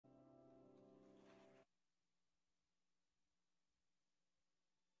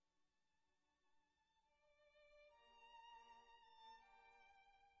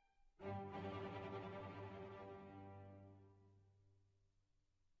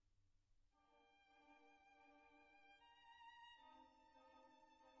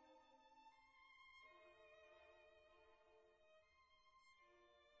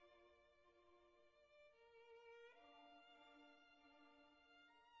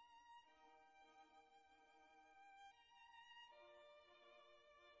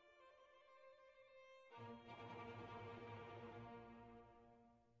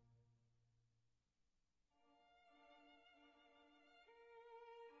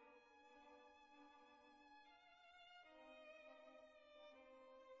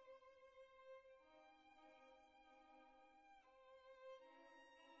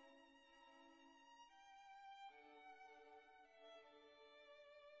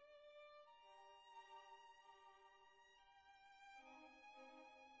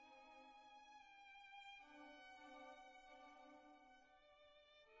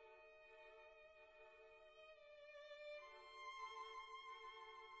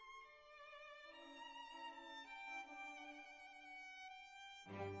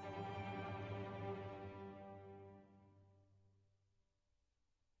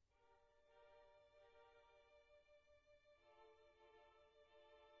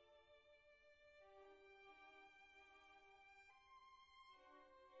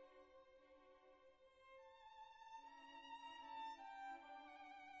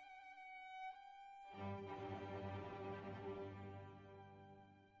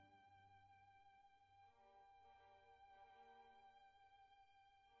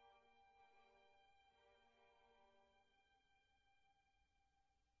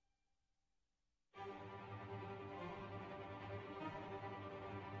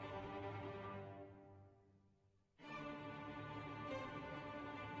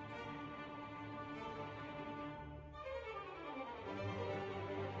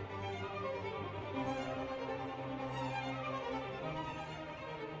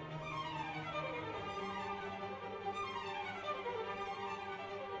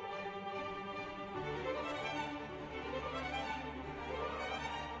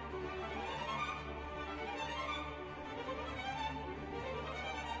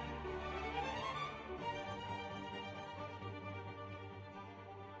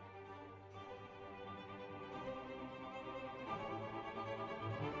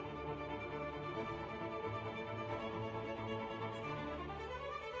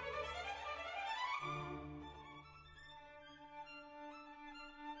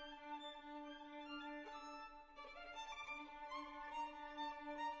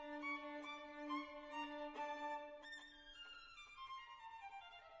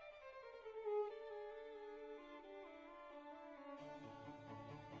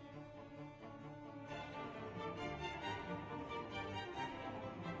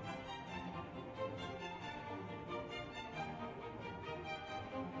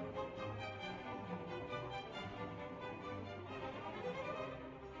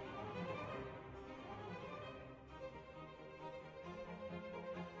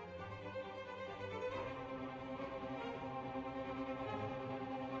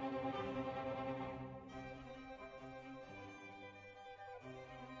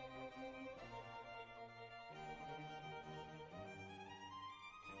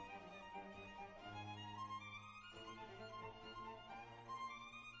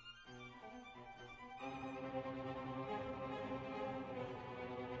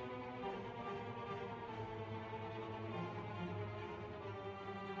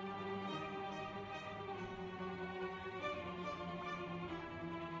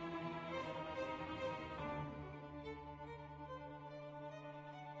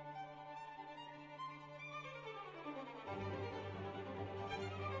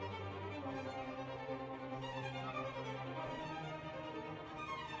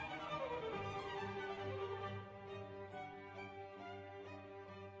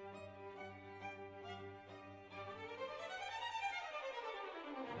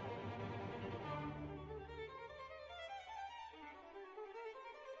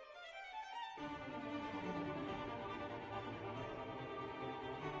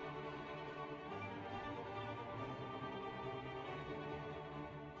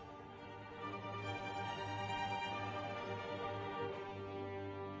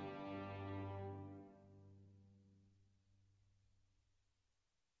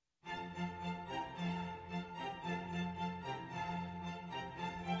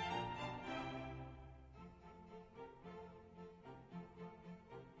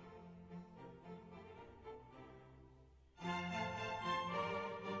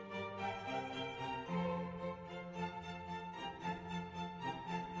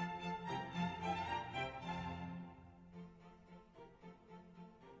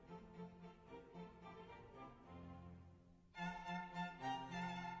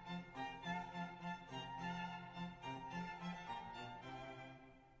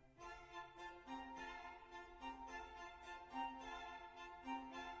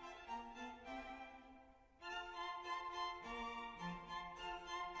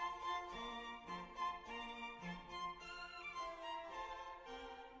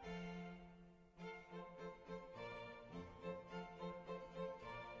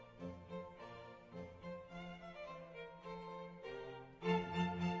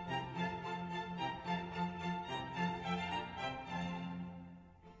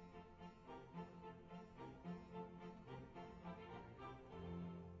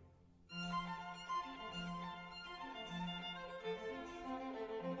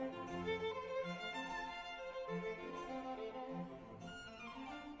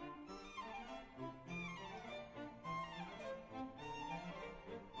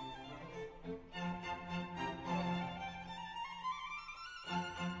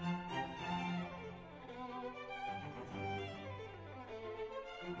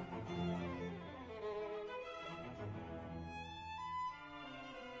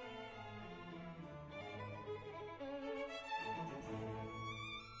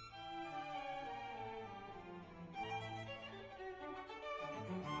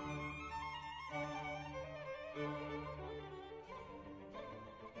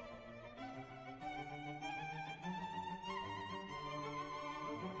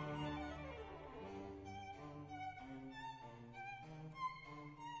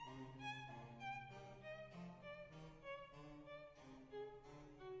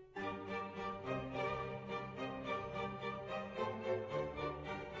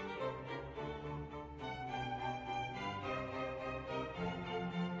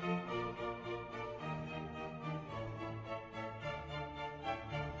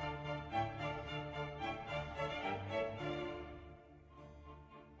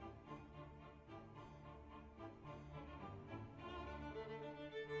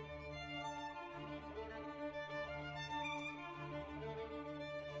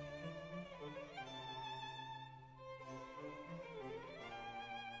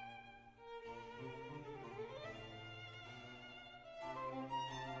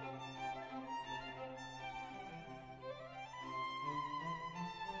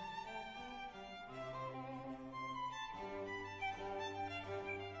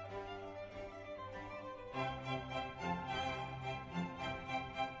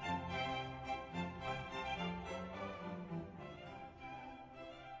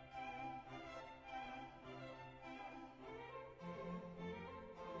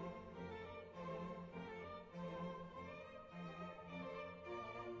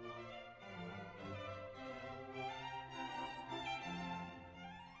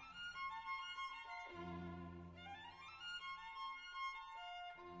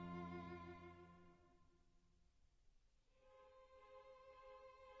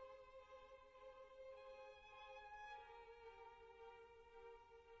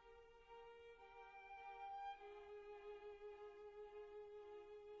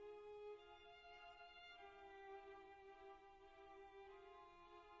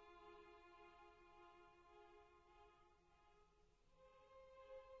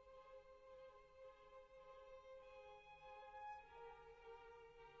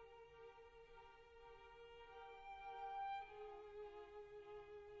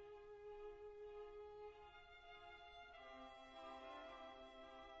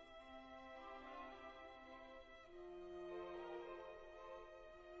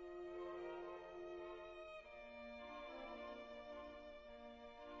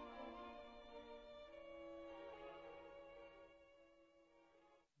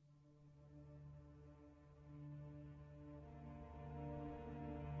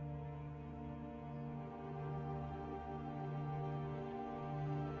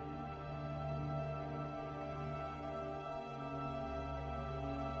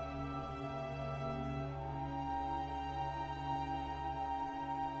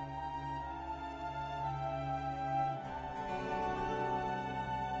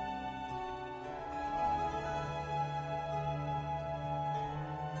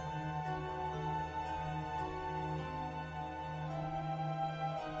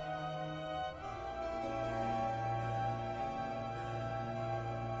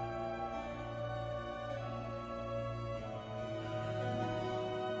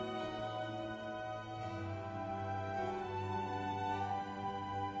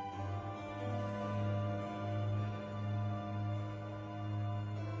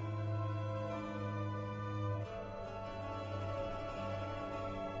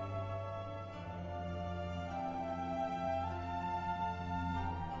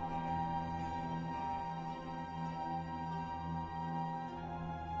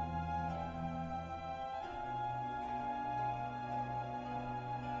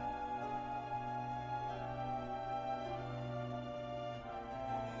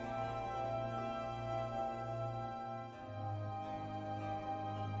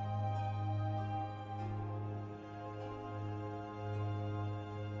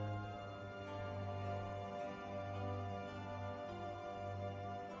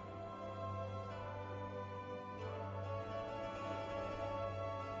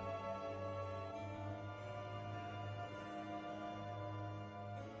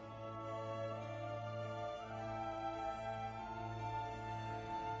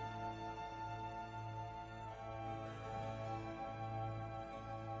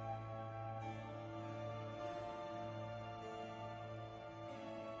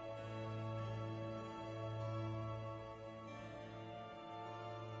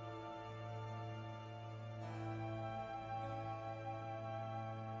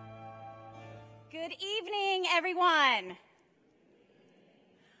Good evening, everyone.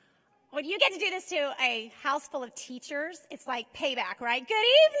 When you get to do this to a house full of teachers, it's like payback, right? Good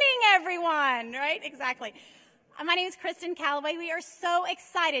evening, everyone, right? Exactly. My name is Kristen Calloway. We are so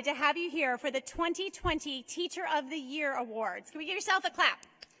excited to have you here for the 2020 Teacher of the Year Awards. Can we give yourself a clap?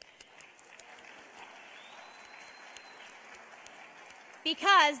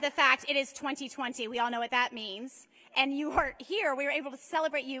 Because the fact it is 2020, we all know what that means. And you are here, we were able to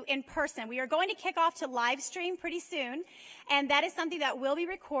celebrate you in person. We are going to kick off to live stream pretty soon, and that is something that will be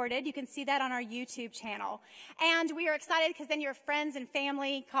recorded. You can see that on our YouTube channel. And we are excited because then your friends and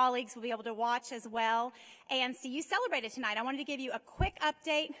family, colleagues will be able to watch as well and see you celebrated tonight. I wanted to give you a quick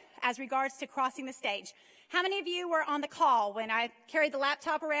update as regards to crossing the stage. How many of you were on the call when I carried the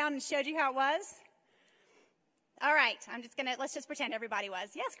laptop around and showed you how it was? All right, let's just pretend everybody was.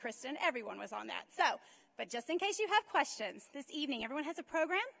 Yes, Kristen, everyone was on that. But just in case you have questions, this evening everyone has a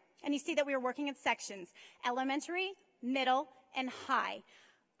program, and you see that we are working in sections, elementary, middle, and high.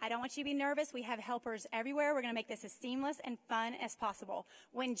 I don't want you to be nervous. We have helpers everywhere. We're going to make this as seamless and fun as possible.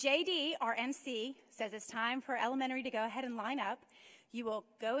 When JD, our MC, says it's time for elementary to go ahead and line up, you will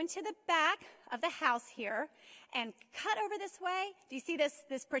go into the back of the house here and cut over this way. Do you see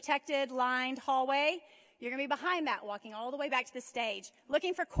this protected, lined hallway? You're going to be behind that, walking all the way back to the stage.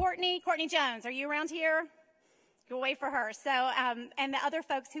 Looking for Courtney Jones. Are you around here? Go wait for her. And the other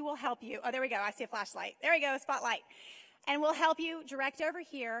folks who will help you. Oh, there we go. I see a flashlight. There we go, spotlight. And we'll help you direct over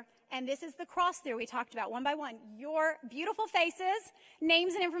here. And this is the cross through we talked about, one by one. Your beautiful faces,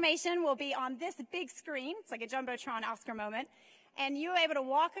 names and information will be on this big screen. It's like a Jumbotron Oscar moment. And you're able to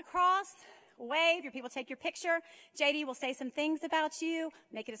walk across, wave, your people take your picture. JD will say some things about you,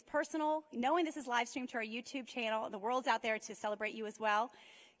 make it as personal. Knowing this is live streamed to our YouTube channel, the world's out there to celebrate you as well.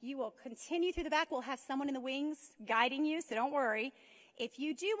 You will continue through the back. We'll have someone in the wings guiding you, so don't worry. If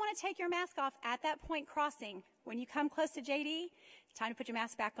you do want to take your mask off at that point crossing, when you come close to JD, it's time to put your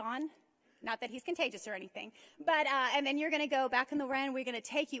mask back on. Not that he's contagious or anything, but and then you're going to go back in the run. We're going to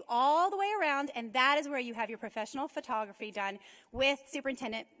take you all the way around, and that is where you have your professional photography done with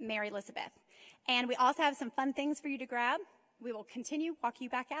Superintendent Mary Elizabeth. And we also have some fun things for you to grab. We will continue, walk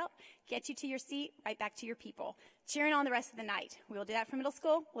you back out, get you to your seat, right back to your people, cheering on the rest of the night. We will do that for middle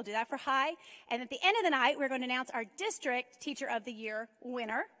school. We'll do that for high. And at the end of the night, we're going to announce our District Teacher of the Year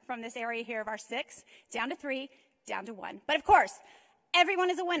winner from this area here of our 6, down to 3, down to 1. But of course, everyone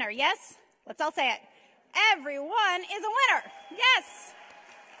is a winner, yes? Let's all say it. Everyone is a winner. Yes.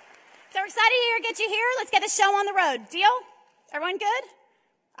 So we're excited to get you here. Let's get the show on the road. Deal? Everyone good?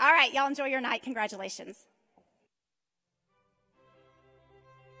 All right, y'all enjoy your night. Congratulations.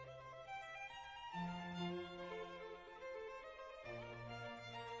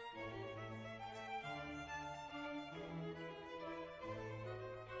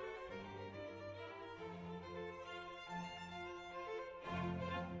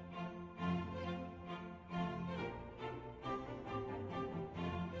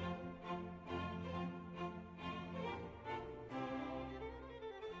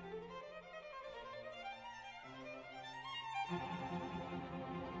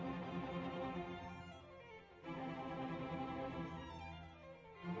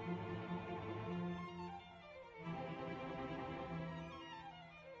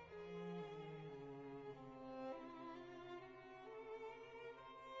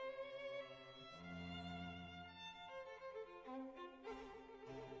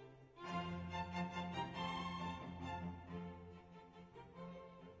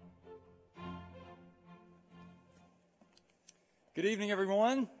 Good evening,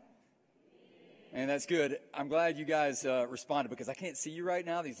 everyone. And that's good. I'm glad you guys responded because I can't see you right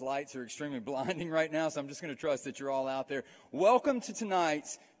now. These lights are extremely blinding right now, so I'm just going to trust that you're all out there. Welcome to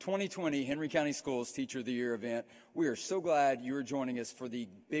tonight's 2020 Henry County Schools Teacher of the Year event. We are so glad you are joining us for the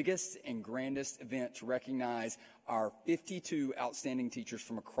biggest and grandest event to recognize our 52 outstanding teachers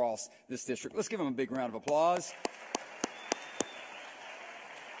from across this district. Let's give them a big round of applause.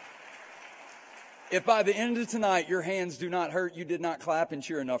 If by the end of tonight your hands do not hurt, you did not clap and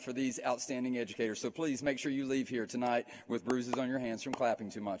cheer enough for these outstanding educators. So please make sure you leave here tonight with bruises on your hands from clapping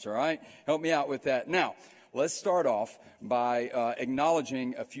too much, all right? Help me out with that. Now, let's start off by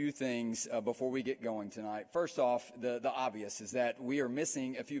acknowledging a few things before we get going tonight. First off, the obvious is that we are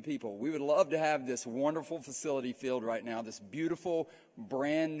missing a few people. We would love to have this wonderful facility filled right now, this beautiful,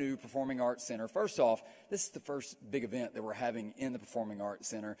 brand new Performing Arts Center. First off, this is the first big event that we're having in the Performing Arts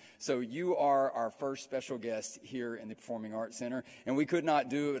Center. So you are our first special guest here in the Performing Arts Center. And we could not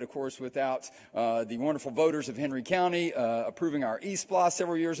do it, of course, without the wonderful voters of Henry County approving our eSplosh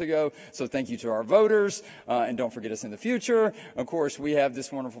several years ago. So thank you to our voters. and don't forget us in the future. Of course, we have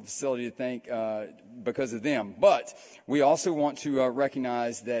this wonderful facility to thank because of them. But we also want to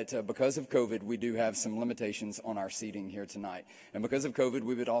recognize that because of COVID, we do have some limitations on our seating here tonight. And because of COVID,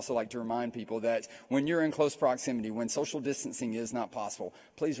 we would also like to remind people that when you're in close proximity, when social distancing is not possible,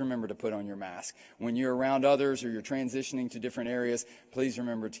 please remember to put on your mask. When you're around others or you're transitioning to different areas, please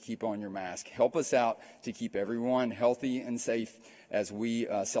remember to keep on your mask. Help us out to keep everyone healthy and safe as we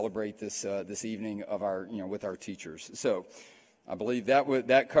celebrate this evening of our, with our teachers. So I believe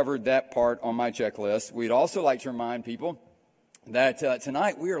that covered that part on my checklist. We'd also like to remind people that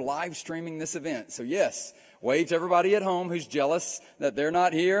tonight we are live streaming this event. So yes, wave to everybody at home who's jealous that they're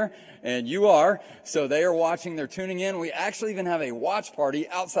not here, and you are. So they are watching, they're tuning in. We actually even have a watch party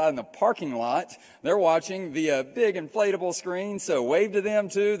outside in the parking lot. They're watching via big inflatable screen, so wave to them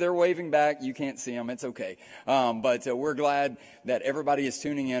too. They're waving back. You can't see them. It's okay. But we're glad that everybody is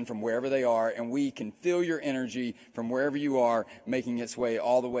tuning in from wherever they are, and we can feel your energy from wherever you are making its way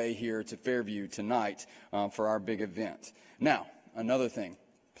all the way here to Fairview tonight for our big event. Now, another thing.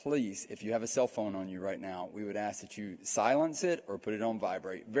 Please, if you have a cell phone on you right now, we would ask that you silence it or put it on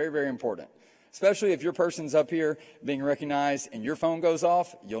vibrate. Very, very important. Especially if your person's up here being recognized and your phone goes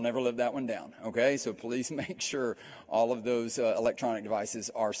off, you'll never live that one down, okay? So please make sure all of those electronic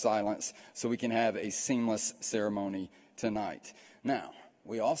devices are silenced so we can have a seamless ceremony tonight. Now,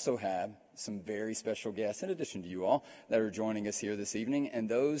 we also have some very special guests, in addition to you all, that are joining us here this evening, and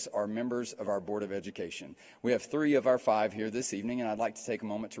those are members of our Board of Education. We have 3 of our 5 here this evening, and I'd like to take a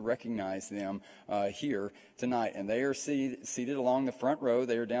moment to recognize them here tonight. And they are seated along the front row.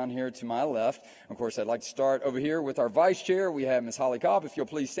 They are down here to my left. Of course, I'd like to start over here with our Vice Chair. We have Ms. Holly Cobb. If you'll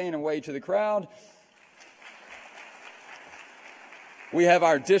please stand and wave to the crowd. We have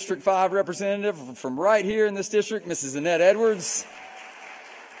our District 5 representative from right here in this district, Mrs. Annette Edwards.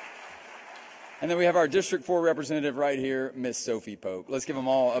 And then we have our District 4 representative right here, Miss Sophie Pope. Let's give them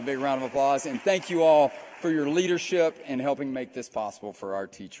all a big round of applause. And thank you all for your leadership in helping make this possible for our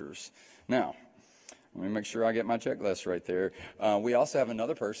teachers. Now, let me make sure I get my checklist right there. We also have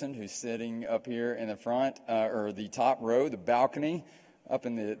another person who's sitting up here in the front, or the top row, the balcony, up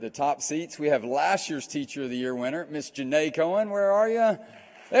in the top seats. We have last year's Teacher of the Year winner, Miss Janae Cohen. Where are you?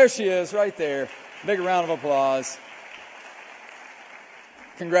 There she is, right there. Big round of applause.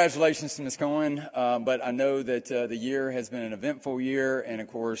 Congratulations to Ms. Cohen, but I know that the year has been an eventful year, and of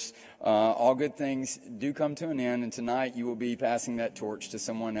course, all good things do come to an end, and tonight you will be passing that torch to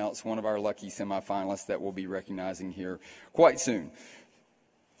someone else, one of our lucky semifinalists that we'll be recognizing here quite soon.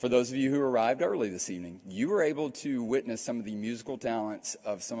 For those of you who arrived early this evening, you were able to witness some of the musical talents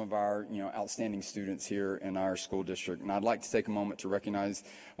of some of our outstanding students here in our school district. And I'd like to take a moment to recognize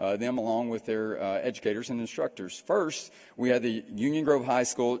them along with their educators and instructors. First, we had the Union Grove High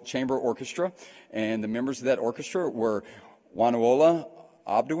School Chamber Orchestra, and the members of that orchestra were Wanuola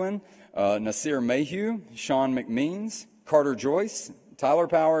Abdouin, Nasir Mayhew, Sean McMeans, Carter Joyce, Tyler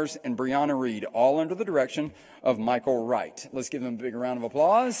Powers, and Brianna Reed, all under the direction of Michael Wright. Let's give them a big round of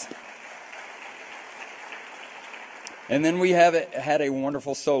applause. And then we had a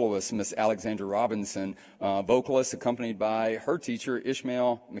wonderful soloist, Miss Alexandra Robinson, vocalist, accompanied by her teacher,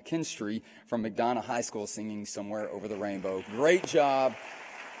 Ishmael McKinstry, from McDonough High School, singing Somewhere Over the Rainbow. Great job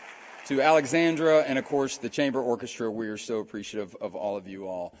to Alexandra, and of course the Chamber Orchestra. We are so appreciative of all of you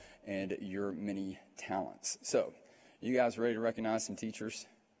all and your many talents. So, you guys ready to recognize some teachers?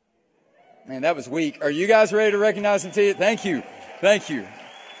 Man, that was weak. Are you guys ready to recognize some teachers? Thank you. Thank you.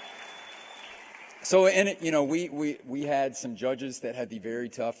 So, we had some judges that had the very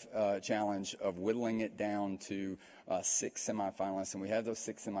tough challenge of whittling it down to 6 semifinalists, and we have those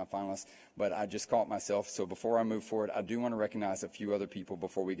 6 semifinalists, but I just caught myself. So before I move forward, I do want to recognize a few other people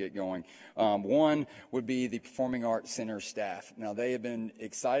before we get going. One would be the Performing Arts Center staff. Now, they have been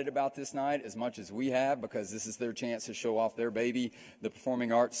excited about this night as much as we have, because this is their chance to show off their baby, the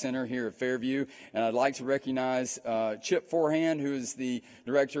Performing Arts Center here at Fairview. And I'd like to recognize Chip Forehand, who is the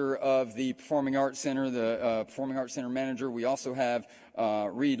director of the Performing Arts Center, the Performing Arts Center manager. We also have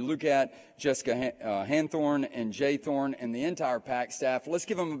Reed Lucat, Jessica Hanthorn, and Jay Thorne, and the entire PAC staff. Let's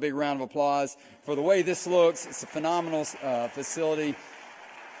give them a big round of applause for the way this looks. It's a phenomenal facility,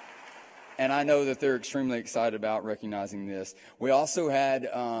 and I know that they're extremely excited about recognizing this. We also had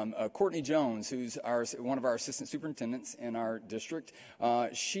Courtney Jones, who's one of our assistant superintendents in our district.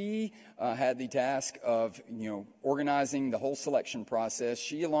 She had the task of organizing the whole selection process.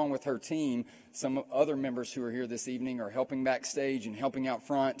 She, along with her team, some other members who are here this evening, are helping backstage and helping out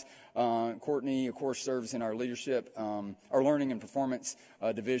front. Courtney, of course, serves in our leadership, our learning and performance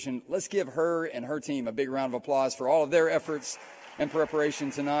division. Let's give her and her team a big round of applause for all of their efforts and preparation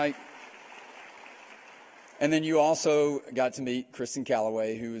tonight. And then you also got to meet Kristen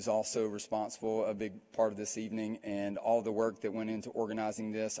Calloway, who is also responsible, a big part of this evening, and all the work that went into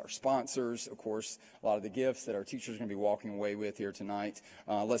organizing this. Our sponsors, of course, a lot of the gifts that our teachers are going to be walking away with here tonight.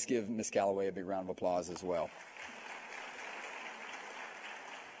 Let's give Ms. Calloway a big round of applause as well.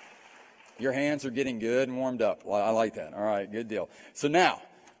 Your hands are getting good and warmed up. I like that. All right, good deal. So now,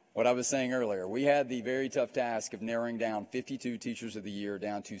 what I was saying earlier, we had the very tough task of narrowing down 52 Teachers of the Year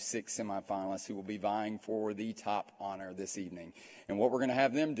down to 6 semifinalists who will be vying for the top honor this evening. And what we're going to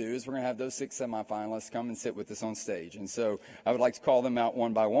have them do is we're going to have those 6 semifinalists come and sit with us on stage. And so I would like to call them out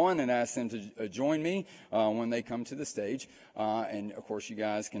one by one and ask them to join me when they come to the stage. And, of course, you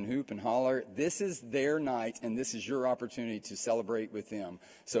guys can hoop and holler. This is their night, and this is your opportunity to celebrate with them.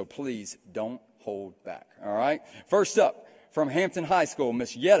 So please don't hold back, all right? First up, from Hampton High School,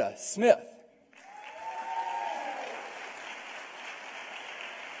 Miss Yetta Smith.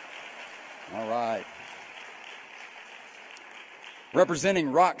 All right.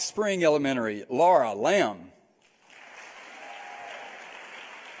 Representing Rock Spring Elementary, Laura Lamb.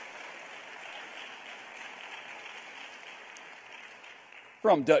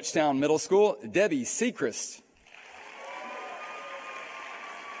 From Dutchtown Middle School, Debbie Sechrist.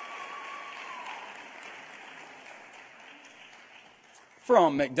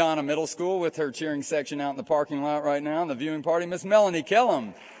 From McDonough Middle School, with her cheering section out in the parking lot right now, the viewing party, Miss Melanie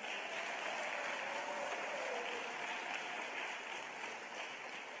Kellum.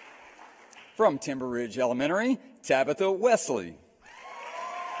 From Timber Ridge Elementary, Tabitha Wesley.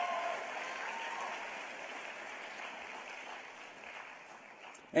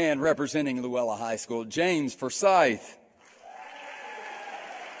 And representing Luella High School, James Forsyth.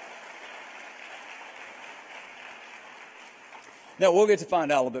 Now, we'll get to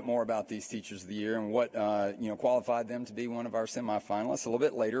find out a little bit more about these Teachers of the Year and what qualified them to be one of our semifinalists a little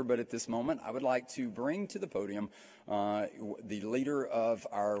bit later. But at this moment, I would like to bring to the podium the leader of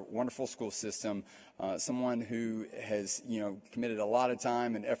our wonderful school system, someone who has, committed a lot of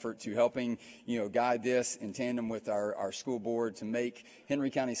time and effort to helping, guide this in tandem with our school board to make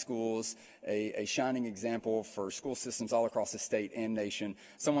Henry County Schools a shining example for school systems all across the state and nation.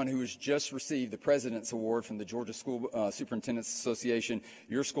 Someone who has just received the President's Award from the Georgia School Superintendents Association,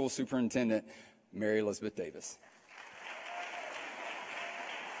 your school superintendent, Mary Elizabeth Davis.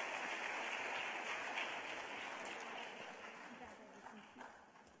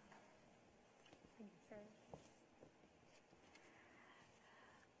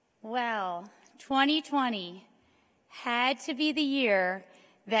 Well, 2020 had to be the year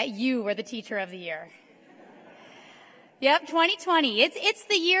that you were the Teacher of the Year. Yep, 2020. It's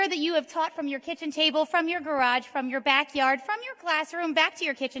the year that you have taught from your kitchen table, from your garage, from your backyard, from your classroom, back to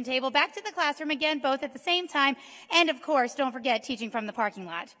your kitchen table, back to the classroom again, both at the same time. And of course, don't forget teaching from the parking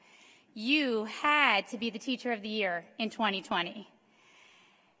lot. You had to be the Teacher of the Year in 2020.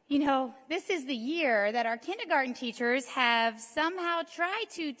 This is the year that our kindergarten teachers have somehow tried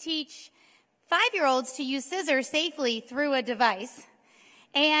to teach 5-year-olds to use scissors safely through a device.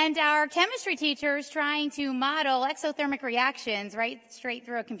 And our chemistry teachers trying to model exothermic reactions right straight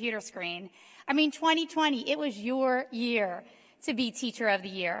through a computer screen. 2020, it was your year to be Teacher of the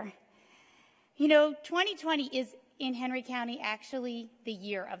Year. 2020 is in Henry County actually the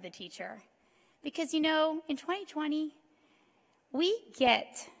year of the teacher. Because, in 2020, we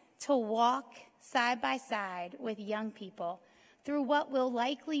get to walk side by side with young people through what will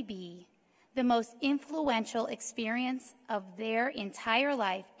likely be the most influential experience of their entire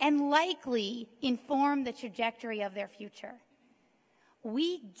life and likely inform the trajectory of their future.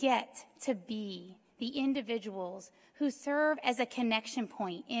 We get to be the individuals who serve as a connection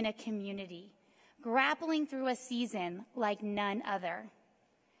point in a community, grappling through a season like none other.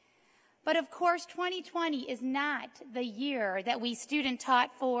 But of course, 2020 is not the year that we student taught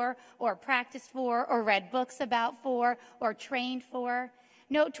for, or practiced for, or read books about for, or trained for.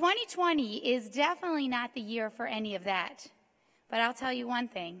 No, 2020 is definitely not the year for any of that. But I'll tell you one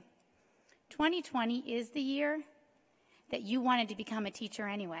thing. 2020 is the year that you wanted to become a teacher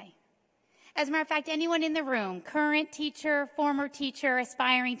anyway. As a matter of fact, anyone in the room, current teacher, former teacher,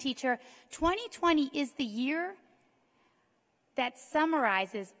 aspiring teacher, 2020 is the year that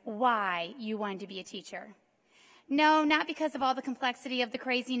summarizes why you wanted to be a teacher. No, not because of all the complexity of the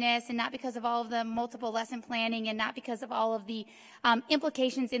craziness, and not because of all of the multiple lesson planning, and not because of all of the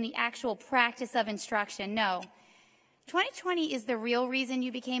implications in the actual practice of instruction. No. 2020 is the real reason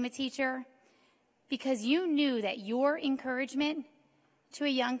you became a teacher, because you knew that your encouragement to a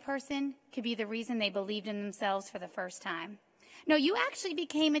young person could be the reason they believed in themselves for the first time. No, you actually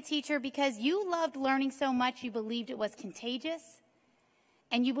became a teacher because you loved learning so much you believed it was contagious,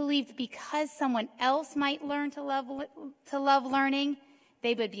 and you believed because someone else might learn to love learning,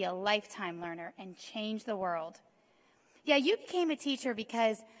 they would be a lifetime learner and change the world. Yeah, you became a teacher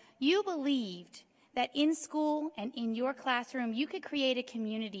because you believed that in school and in your classroom, you could create a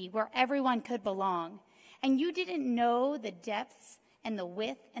community where everyone could belong. And you didn't know the depths and the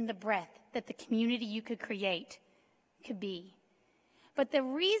width and the breadth that the community you could create could be. But the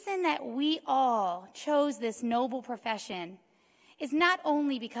reason that we all chose this noble profession is not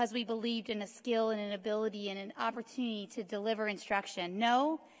only because we believed in a skill and an ability and an opportunity to deliver instruction.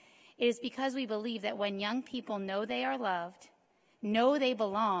 No, it is because we believe that when young people know they are loved, know they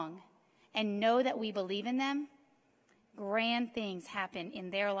belong, and know that we believe in them, grand things happen in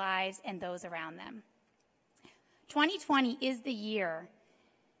their lives and those around them. 2020 is the year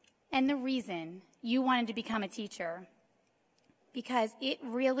and the reason you wanted to become a teacher, because it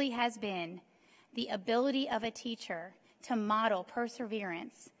really has been the ability of a teacher to model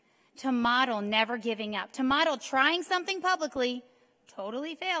perseverance, to model never giving up, to model trying something publicly,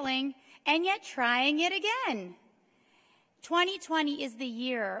 totally failing, and yet trying it again. 2020 is the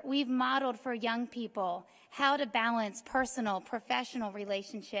year we've modeled for young people how to balance personal, professional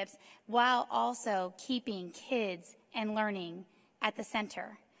relationships while also keeping kids and learning at the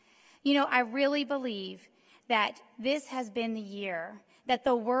center. You know, I really believe that this has been the year that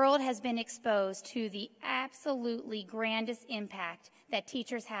the world has been exposed to the absolutely grandest impact that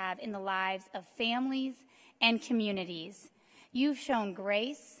teachers have in the lives of families and communities. You've shown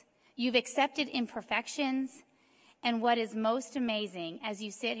grace, you've accepted imperfections, and what is most amazing, as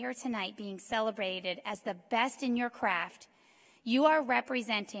you sit here tonight being celebrated as the best in your craft, you are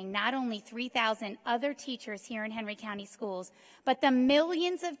representing not only 3,000 other teachers here in Henry County Schools, but the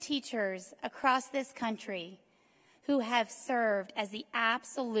millions of teachers across this country who have served as the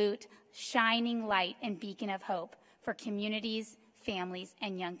absolute shining light and beacon of hope for communities, families,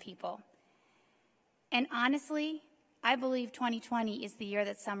 and young people. And honestly, I believe 2020 is the year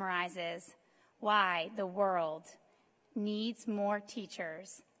that summarizes why the world needs more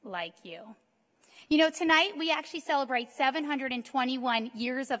teachers like you. You know, tonight we actually celebrate 721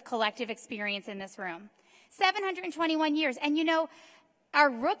 years of collective experience in this room. 721 years. And you know, our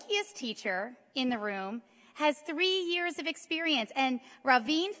rookiest teacher in the room has 3 years of experience, and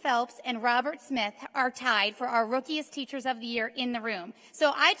Raveen Phelps and Robert Smith are tied for our rookiest teachers of the year in the room.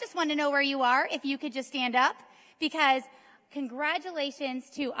 So I just want to know where you are, if you could just stand up, because congratulations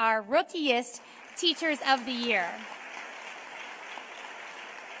to our rookiest teachers of the year.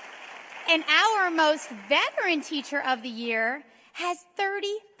 And our most veteran teacher of the year has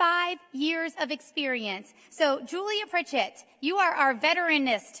 35 years of experience. So Julia Pritchett, you are our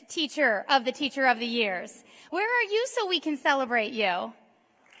veteranist teacher of the years. Where are you so we can celebrate you?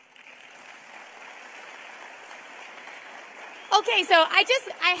 Okay, so I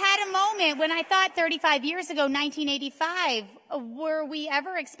had a moment when I thought 35 years ago, 1985, were we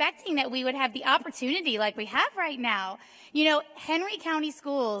ever expecting that we would have the opportunity like we have right now? You know, Henry County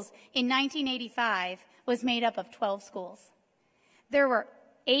Schools in 1985 was made up of 12 schools. There were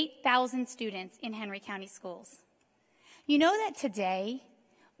 8,000 students in Henry County Schools. You know that today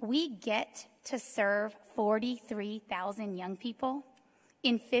we get to serve 43,000 young people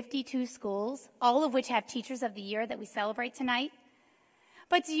in 52 schools, all of which have Teachers of the Year that we celebrate tonight?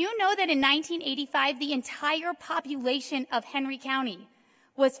 But do you know that in 1985, the entire population of Henry County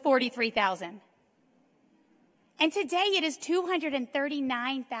was 43,000? And today it is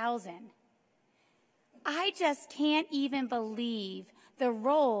 239,000. I just can't even believe the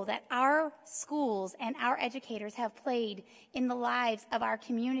role that our schools and our educators have played in the lives of our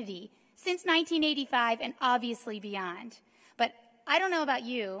community since 1985 and obviously beyond. But I don't know about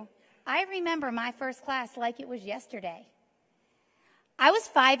you, I remember my first class like it was yesterday. I was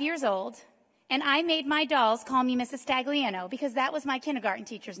 5 years old, and I made my dolls call me Mrs. Stagliano because that was my kindergarten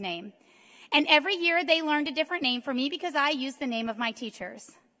teacher's name. And every year they learned a different name for me because I used the name of my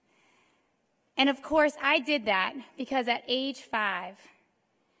teachers. And of course, I did that because at age 5,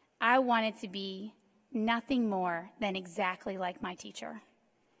 I wanted to be nothing more than exactly like my teacher.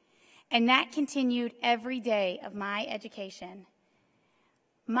 And that continued every day of my education.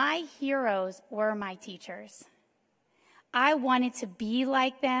 My heroes were my teachers. I wanted to be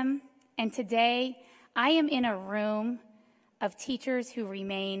like them, and today I am in a room of teachers who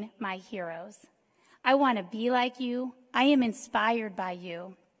remain my heroes. I want to be like you. I am inspired by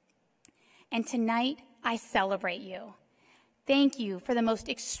you. And tonight, I celebrate you. Thank you for the most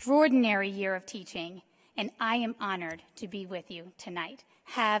extraordinary year of teaching, and I am honored to be with you tonight.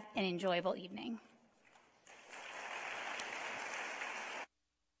 Have an enjoyable evening.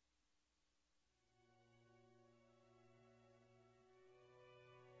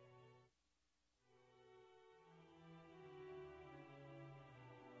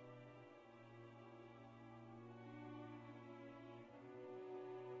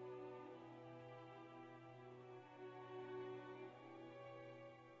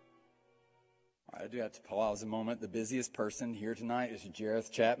 I do have to pause a moment. The busiest person here tonight is Jareth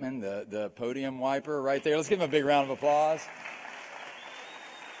Chapman, the podium wiper right there. Let's give him a big round of applause.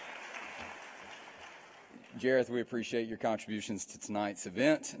 Jareth, we appreciate your contributions to tonight's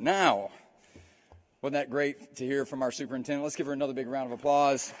event. Now, wasn't that great to hear from our superintendent? Let's give her another big round of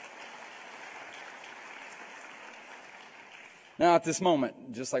applause. Now, at this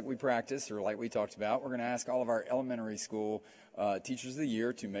moment, just like we practiced or like we talked about, we're going to ask all of our elementary school Teachers of the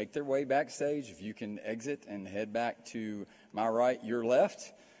Year to make their way backstage. If you can exit and head back to my right, your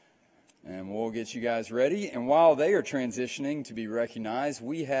left, and we'll get you guys ready. And while they are transitioning to be recognized,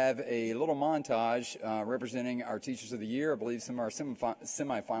 we have a little montage representing our Teachers of the Year. I believe some of our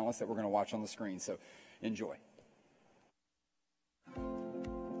semifinalists that we're going to watch on the screen. So enjoy.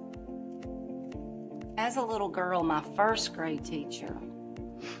 As a little girl, my first grade teacher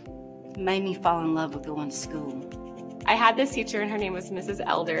made me fall in love with going to school. I had this teacher, and her name was Mrs.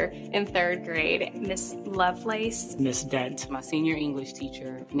 Elder in 3rd grade. Miss Lovelace. Miss Dent. My senior English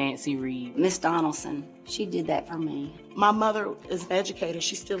teacher, Nancy Reed. Miss Donaldson, she did that for me. My mother is an educator.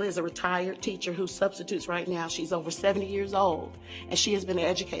 She still is a retired teacher who substitutes right now. She's over 70 years old, and she has been an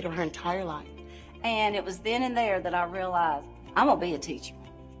educator her entire life. And it was then and there that I realized I'm going to be a teacher.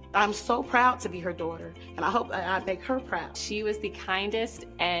 I'm so proud to be her daughter, and I hope I make her proud. She was the kindest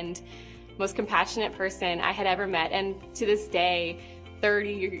and most compassionate person I had ever met, and to this day,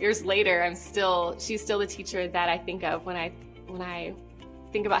 30 years later, she's still the teacher that I think of when I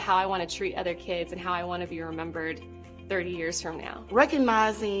think about how I want to treat other kids and how I want to be remembered 30 years from now.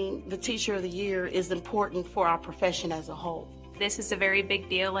 Recognizing the Teacher of the Year is important for our profession as a whole. This is a very big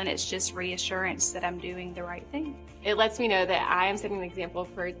deal, and it's just reassurance that I'm doing the right thing. It lets me know that I am setting an example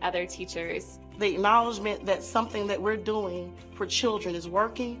for other teachers. The acknowledgement that something that we're doing for children is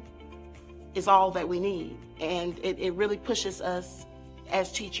working is all that we need. And it really pushes us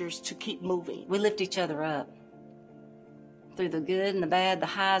as teachers to keep moving. We lift each other up. Through the good and the bad, the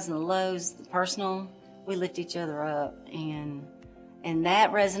highs and the lows, the personal, we lift each other up. And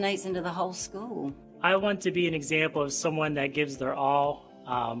that resonates into the whole school. I want to be an example of someone that gives their all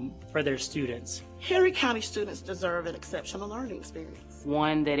for their students. Henry County students deserve an exceptional learning experience.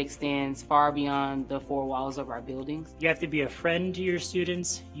 One that extends far beyond the 4 walls of our buildings. You have to be a friend to your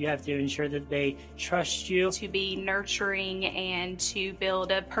students. You have to ensure that they trust you. To be nurturing and to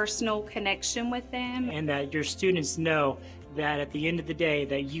build a personal connection with them. And that your students know that at the end of the day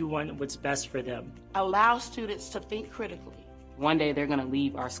that you want what's best for them. Allow students to think critically. One day they're going to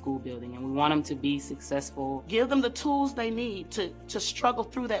leave our school building, and we want them to be successful. Give them the tools they need to struggle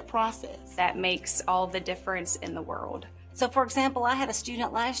through that process. That makes all the difference in the world. So, for example, I had a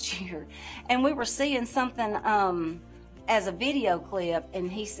student last year, and we were seeing something as a video clip,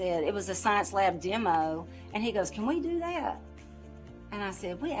 and he said it was a science lab demo, and he goes, "Can we do that?" And I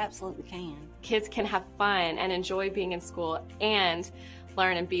said, "We absolutely can." Kids can have fun and enjoy being in school and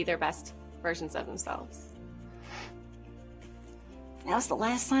learn and be their best versions of themselves. That was the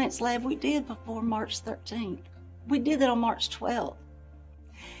last science lab we did before March 13th. We did it on March 12th.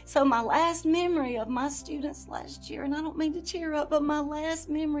 So my last memory of my students last year, and I don't mean to tear up, but my last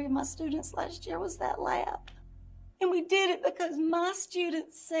memory of my students last year was that lab. And we did it because my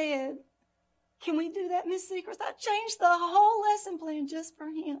students said, "Can we do that, Miss Seacrest?" I changed the whole lesson plan just for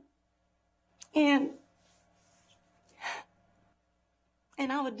him. And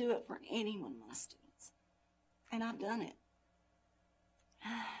I would do it for any one of my students. And I've done it.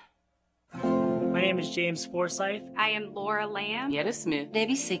 My name is James Forsyth. I am Laura Lamb. Yetta Smith.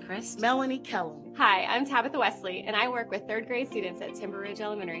 Debbie Seacrest. Melanie Kellum. Hi, I'm Tabitha Wesley, and I work with 3rd grade students at Timber Ridge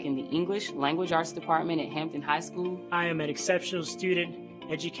Elementary. In the English Language Arts Department at Hampton High School. I am an exceptional student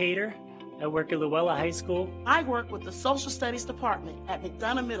educator. I work at Luella High School. I work with the Social Studies Department at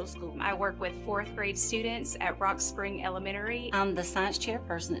McDonough Middle School. I work with 4th grade students at Rock Spring Elementary. I'm the science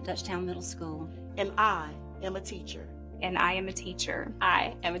chairperson at Dutchtown Middle School. And I am a teacher. And I am a teacher.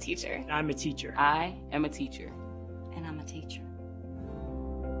 I am a teacher. I'm a teacher. I am a teacher. And I'm a teacher.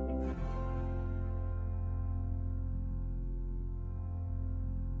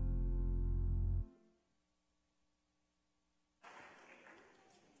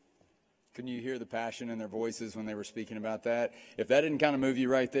 Couldn't you hear the passion in their voices when they were speaking about that? If that didn't kind of move you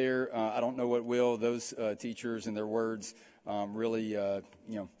right there, I don't know what will. Those teachers and their words really,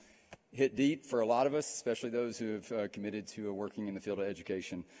 hit deep for a lot of us, especially those who have committed to working in the field of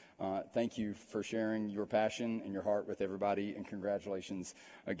education. Thank you for sharing your passion and your heart with everybody, and congratulations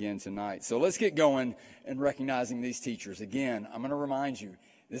again tonight. So let's get going and recognizing these teachers. Again, I'm going to remind you,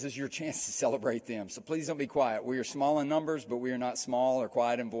 this is your chance to celebrate them. So please don't be quiet. We are small in numbers, but we are not small or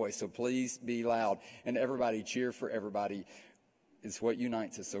quiet in voice. So please be loud. And everybody, cheer for everybody. It's what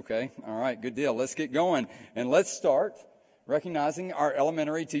unites us, okay? All right, good deal. Let's get going. And let's start recognizing our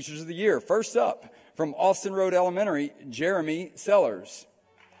elementary teachers of the year. First up, from Austin Road Elementary, Jeremy Sellers.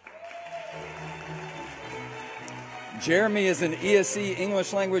 Jeremy is an ESC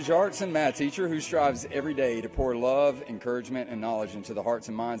English Language Arts and Math teacher who strives every day to pour love, encouragement, and knowledge into the hearts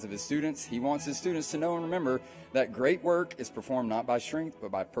and minds of his students. He wants his students to know and remember that great work is performed not by strength, but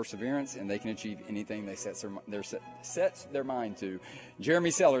by perseverance, and they can achieve anything they set their mind to.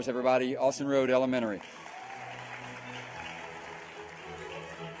 Jeremy Sellers, everybody, Austin Road Elementary.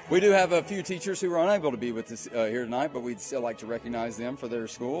 We do have a few teachers who are unable to be with us here tonight, but we'd still like to recognize them for their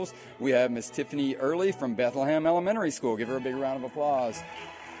schools. We have Miss Tiffany Early from Bethlehem Elementary School. Give her a big round of applause.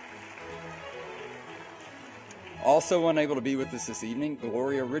 Also unable to be with us this evening,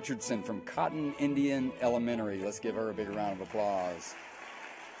 Gloria Richardson from Cotton Indian Elementary. Let's give her a big round of applause.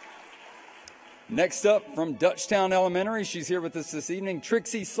 Next up, from Dutchtown Elementary, she's here with us this evening,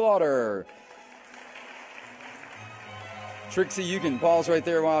 Trixie Slaughter. Trixie, you can pause right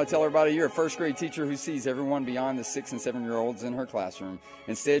there while I tell everybody you're a first grade teacher who sees everyone beyond the 6- and 7-year-olds in her classroom.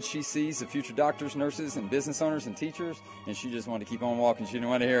 Instead, she sees the future doctors, nurses, and business owners and teachers, and she just wanted to keep on walking. She didn't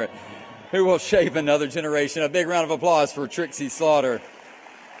want to hear it. Who will shape another generation? A big round of applause for Trixie Slaughter.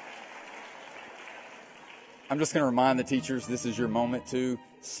 I'm just going to remind the teachers this is your moment to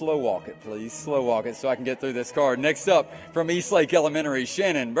slow walk it, please. Slow walk it so I can get through this card. Next up, from Eastlake Elementary,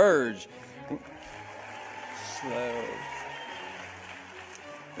 Shannon Burge. Slow.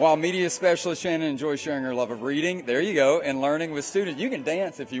 While media specialist Shannon enjoys sharing her love of reading, there you go, and learning with students. You can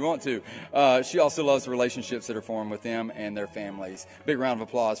dance if you want to. She also loves the relationships that are formed with them and their families. Big round of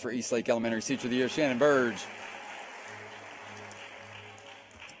applause for Eastlake Elementary Teacher of the Year, Shannon Burge.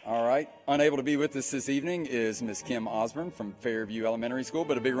 All right, unable to be with us this evening is Miss Kim Osborne from Fairview Elementary School,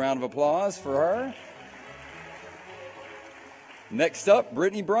 but a big round of applause for her. Next up,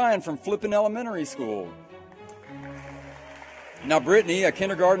 Brittany Bryan from Flippin Elementary School. Now, Brittany, a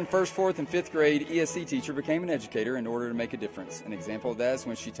kindergarten, 1st, 4th, and 5th grade ESC teacher, became an educator in order to make a difference. An example of that is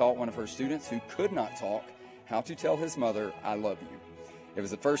when she taught one of her students who could not talk how to tell his mother, "I love you." It was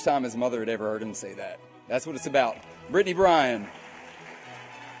the first time his mother had ever heard him say that. That's what it's about. Brittany Bryan.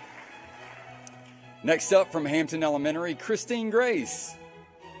 Next up, from Hampton Elementary, Christine Grace.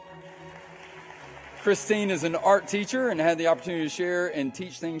 Christine is an art teacher and had the opportunity to share and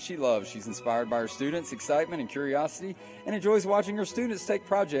teach things she loves. She's inspired by her students' excitement and curiosity and enjoys watching her students take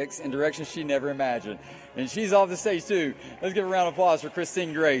projects in directions she never imagined. And she's off the stage too. Let's give a round of applause for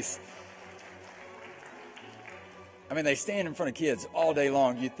Christine Grace. I mean, they stand in front of kids all day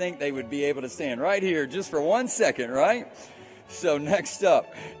long. You'd think they would be able to stand right here just for 1 second, right? So next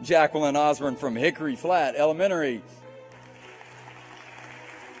up, Jacqueline Osborne from Hickory Flat Elementary.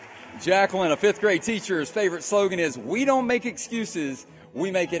 Jacqueline, a 5th grade teacher's favorite slogan is, "We don't make excuses,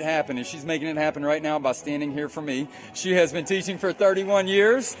 we make it happen." And she's making it happen right now by standing here for me. She has been teaching for 31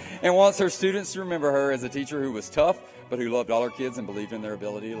 years and wants her students to remember her as a teacher who was tough, but who loved all her kids and believed in their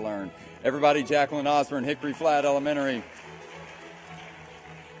ability to learn. Everybody, Jacqueline Osborne, Hickory Flat Elementary.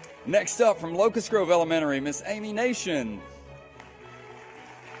 Next up, from Locust Grove Elementary, Miss Amy Nation.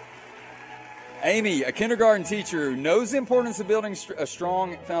 Amy, a kindergarten teacher who knows the importance of building a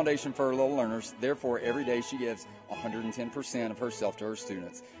strong foundation for her little learners. Therefore, every day she gives 110% of herself to her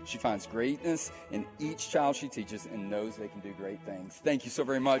students. She finds greatness in each child she teaches and knows they can do great things. Thank you so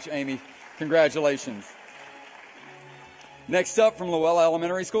very much, Amy. Congratulations. Next up, from Luella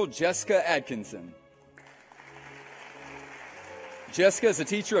Elementary School, Jessica Atkinson. Jessica is a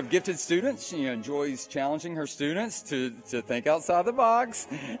teacher of gifted students. She enjoys challenging her students to think outside the box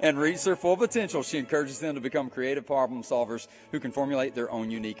and reach their full potential. She encourages them to become creative problem solvers who can formulate their own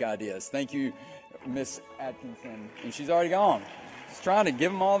unique ideas. Thank you, Miss Atkinson. And she's already gone. Just trying to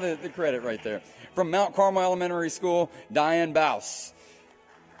give them all the credit right there. From Mount Carmel Elementary School, Diane Baus.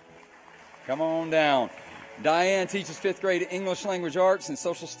 Come on down. Diane teaches 5th grade English Language Arts and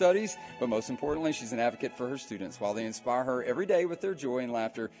Social Studies, but most importantly, she's an advocate for her students. While they inspire her every day with their joy and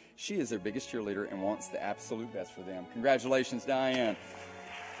laughter, she is their biggest cheerleader and wants the absolute best for them. Congratulations, Diane.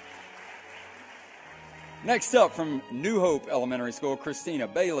 Next up, from New Hope Elementary School, Christina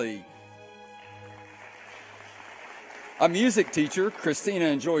Bailey. A music teacher, Christina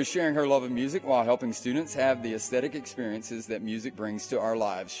enjoys sharing her love of music while helping students have the aesthetic experiences that music brings to our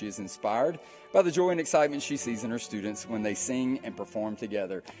lives. She is inspired by the joy and excitement she sees in her students when they sing and perform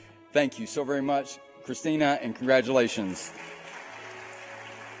together. Thank you so very much, Christina, and congratulations.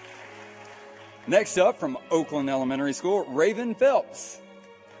 Next up, from Oakland Elementary School, Raven Phelps.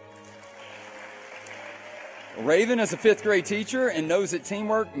 Raven is a 5th grade teacher and knows that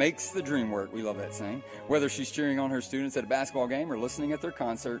teamwork makes the dream work. We love that saying. Whether she's cheering on her students at a basketball game or listening at their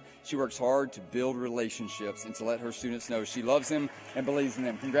concert, she works hard to build relationships and to let her students know she loves them and believes in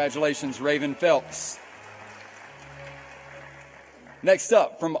them. Congratulations, Raven Phelps. Next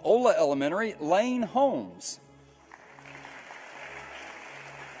up, from Ola Elementary, Lane Holmes.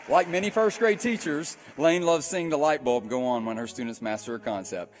 Like many first-grade teachers, Lane loves seeing the light bulb go on when her students master a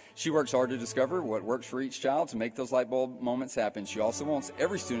concept. She works hard to discover what works for each child to make those light bulb moments happen. She also wants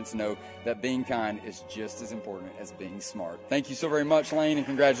every student to know that being kind is just as important as being smart. Thank you so very much, Lane, and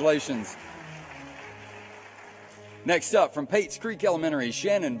congratulations. Next up, from Pates Creek Elementary,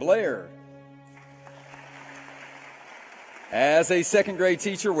 Shannon Blair. As a 2nd grade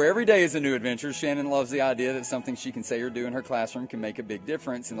teacher where every day is a new adventure, Shannon loves the idea that something she can say or do in her classroom can make a big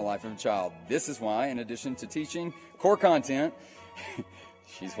difference in the life of a child. This is why, in addition to teaching core content,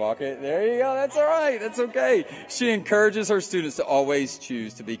 she's walking, there you go, that's all right, that's okay. She encourages her students to always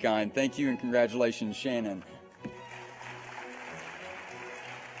choose to be kind. Thank you and congratulations, Shannon.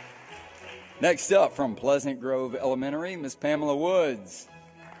 Next up, from Pleasant Grove Elementary, Miss Pamela Woods.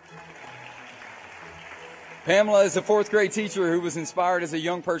 Pamela is a 4th grade teacher who was inspired as a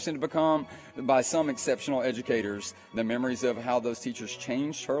young person to become by some exceptional educators. The memories of how those teachers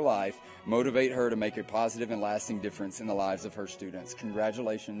changed her life motivate her to make a positive and lasting difference in the lives of her students.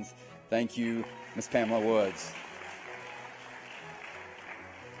 Congratulations. Thank you, Ms. Pamela Woods.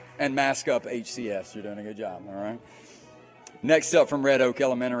 And mask up HCS. You're doing a good job, all right? Next up, from Red Oak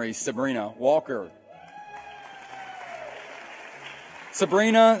Elementary, Sabrina Walker.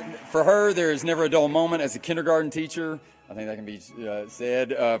 Sabrina, for her, there is never a dull moment as a kindergarten teacher. I think that can be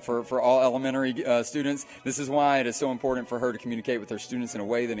said for all elementary students. This is why it is so important for her to communicate with her students in a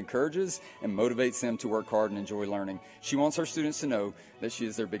way that encourages and motivates them to work hard and enjoy learning. She wants her students to know that she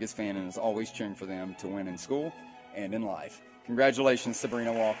is their biggest fan and is always cheering for them to win in school and in life. Congratulations,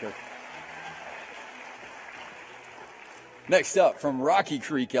 Sabrina Walker. Next up, from Rocky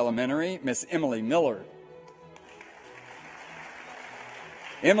Creek Elementary, Miss Emily Miller.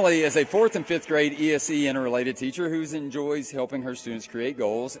 Emily is a 4th and 5th grade ESE interrelated teacher who enjoys helping her students create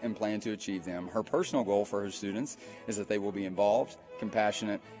goals and plan to achieve them. Her personal goal for her students is that they will be involved,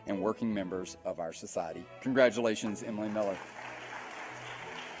 compassionate, and working members of our society. Congratulations, Emily Miller.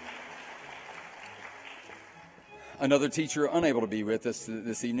 Another teacher unable to be with us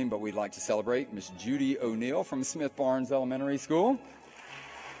this evening, but we'd like to celebrate, Miss Judy O'Neill from Smith Barnes Elementary School.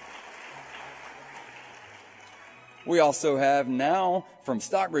 We also have now from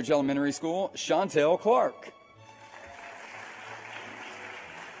Stockbridge Elementary School, Chantel Clark.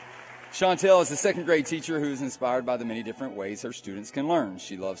 Chantel is a 2nd grade teacher who is inspired by the many different ways her students can learn.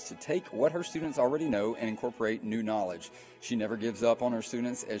 She loves to take what her students already know and incorporate new knowledge. She never gives up on her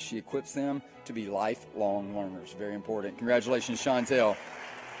students as she equips them to be lifelong learners. Very important. Congratulations, Chantel.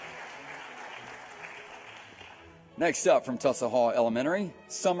 Next up, from Tulsa Hall Elementary,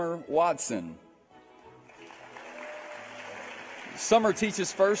 Summer Watson. Summer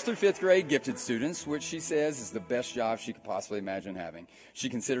teaches 1st through 5th grade gifted students, which she says is the best job she could possibly imagine having. She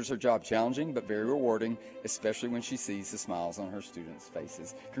considers her job challenging but very rewarding, especially when she sees the smiles on her students'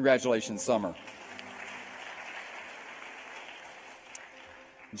 faces. Congratulations, Summer.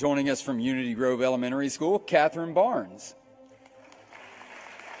 Joining us from Unity Grove Elementary School, Catherine Barnes.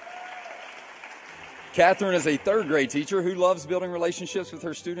 Catherine is a 3rd grade teacher who loves building relationships with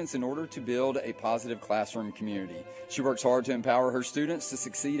her students in order to build a positive classroom community. She works hard to empower her students to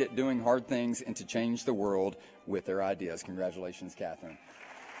succeed at doing hard things and to change the world with their ideas. Congratulations, Catherine.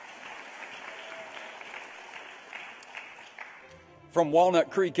 From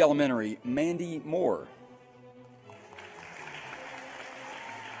Walnut Creek Elementary, Mandy Moore.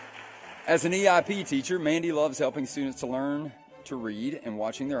 As an EIP teacher, Mandy loves helping students to learn to read and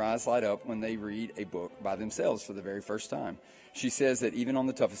watching their eyes light up when they read a book by themselves for the very first time. She says that even on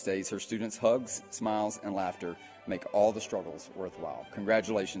the toughest days, her students' hugs, smiles, and laughter make all the struggles worthwhile.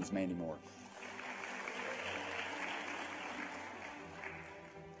 Congratulations, Mandy Moore.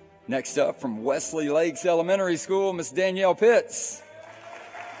 Next up, from Wesley Lakes Elementary School, Miss Danielle Pitts.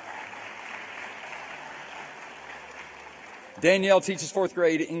 Danielle teaches 4th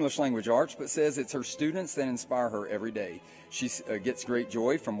grade English language arts, but says it's her students that inspire her every day. She gets great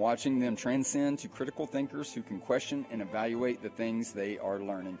joy from watching them transcend to critical thinkers who can question and evaluate the things they are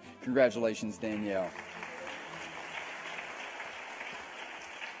learning. Congratulations, Danielle.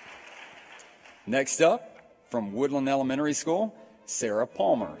 Next up, from Woodland Elementary School, Sarah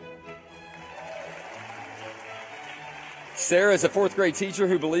Palmer. Sarah is a fourth grade teacher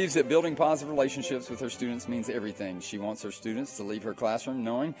who believes that building positive relationships with her students means everything. She wants her students to leave her classroom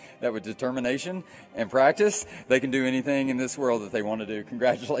knowing that with determination and practice, they can do anything in this world that they want to do.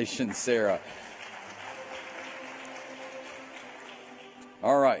 Congratulations, Sarah.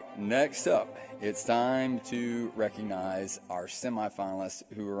 All right, next up, it's time to recognize our semifinalists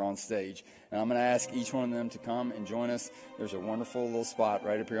who are on stage. And I'm going to ask each one of them to come and join us. There's a wonderful little spot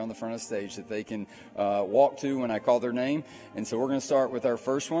right up here on the front of the stage that they can walk to when I call their name. And so we're going to start with our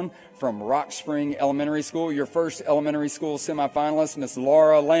first one from Rock Spring Elementary School. Your first elementary school semifinalist, Miss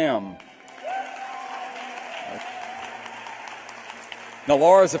Laura Lamb. Now,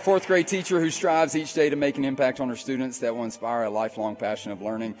 Laura is a fourth grade teacher who strives each day to make an impact on her students that will inspire a lifelong passion of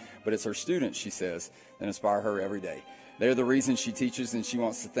learning. But it's her students, she says, that inspire her every day. They're the reason she teaches, and she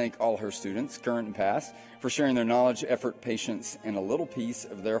wants to thank all her students, current and past, for sharing their knowledge, effort, patience, and a little piece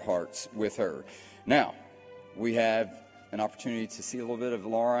of their hearts with her. Now, we have an opportunity to see a little bit of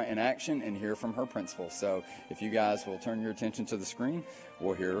Laura in action and hear from her principal. So if you guys will turn your attention to the screen,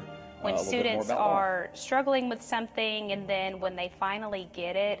 we'll hear when a little bit more students about Laura. are struggling with something, and then when they finally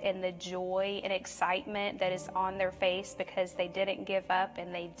get it, and the joy and excitement that is on their face because they didn't give up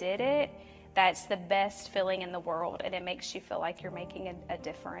and they did it, that's the best feeling in the world, and it makes you feel like you're making a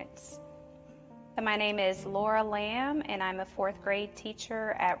difference. So my name is Laura Lamb, and I'm a fourth grade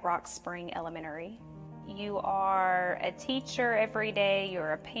teacher at Rock Spring Elementary. You are a teacher every day,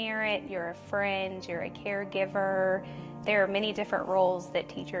 you're a parent, you're a friend, you're a caregiver. There are many different roles that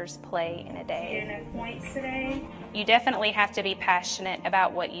teachers play in a day. Enough points today? You definitely have to be passionate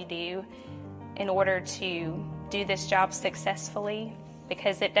about what you do in order to do this job successfully,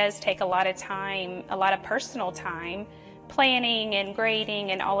 because it does take a lot of time, a lot of personal time, planning and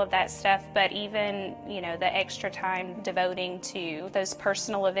grading and all of that stuff, but even, the extra time devoting to those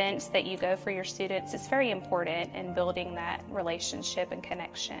personal events that you go for your students is very important in building that relationship and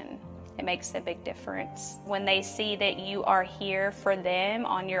connection. It makes a big difference. When they see that you are here for them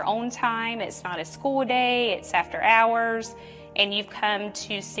on your own time, it's not a school day, it's after hours, and you've come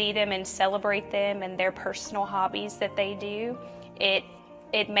to see them and celebrate them and their personal hobbies that they do,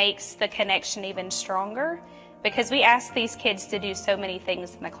 it makes the connection even stronger. Because we ask these kids to do so many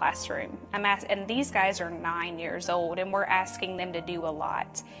things in the classroom. And these guys are 9 years old, and we're asking them to do a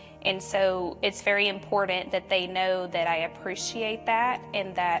lot. And so it's very important that they know that I appreciate that,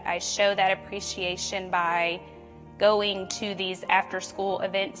 and that I show that appreciation by going to these after-school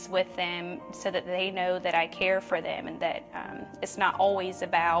events with them so that they know that I care for them, and that it's not always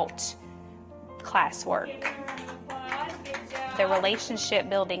about classwork. The relationship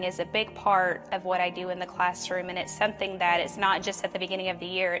building is a big part of what I do in the classroom, and it's something that it's not just at the beginning of the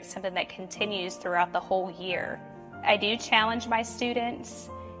year, it's something that continues throughout the whole year. I do challenge my students.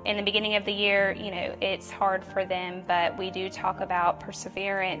 In the beginning of the year, it's hard for them, but we do talk about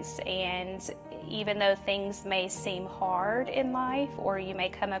perseverance, and even though things may seem hard in life, or you may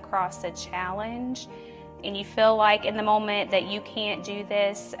come across a challenge, and you feel like in the moment that you can't do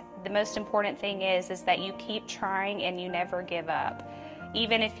this, the most important thing is that you keep trying and you never give up.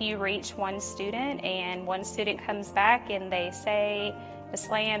 Even if you reach one student and one student comes back and they say, Ms.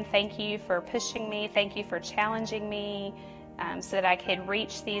 Lamb, thank you for pushing me, thank you for challenging me so that I could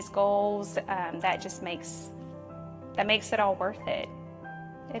reach these goals, that makes it all worth it.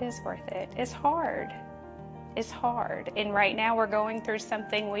 It is worth it. It's hard. It's hard. And right now we're going through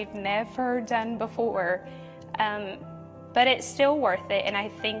something we've never done before. But it's still worth it, and I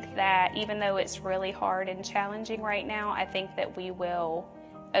think that even though it's really hard and challenging right now, I think that we will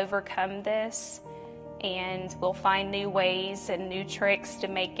overcome this, and we'll find new ways and new tricks to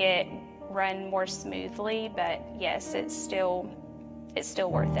make it run more smoothly. But yes, it's still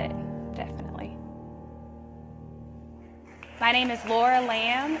worth it, definitely. My name is Laura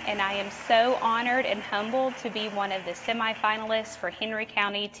Lamb, and I am so honored and humbled to be one of the semifinalists for Henry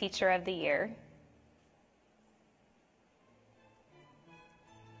County Teacher of the Year.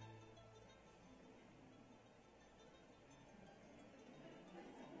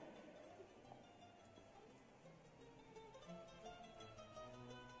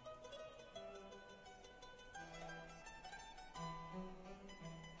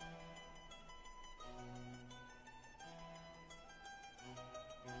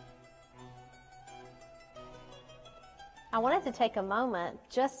 I wanted to take a moment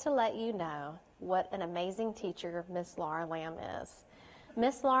just to let you know what an amazing teacher Miss Laura Lamb is.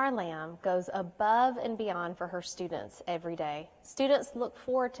 Miss Laura Lamb goes above and beyond for her students every day. Students look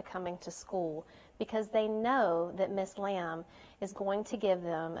forward to coming to school because they know that Miss Lamb is going to give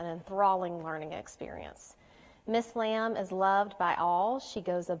them an enthralling learning experience. Miss Lamb is loved by all. She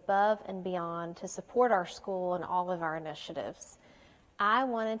goes above and beyond to support our school and all of our initiatives. I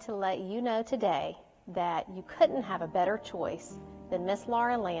wanted to let you know today that you couldn't have a better choice than Miss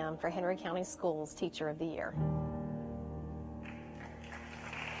Laura Lamb for Henry County Schools Teacher of the Year.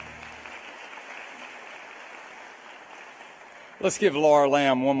 Let's give Laura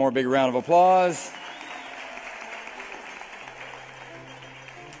Lamb one more big round of applause.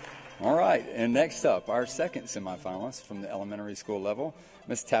 All right, and next up, our second semifinalist from the elementary school level,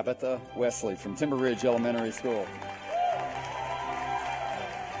 Miss Tabitha Wesley from Timber Ridge Elementary School.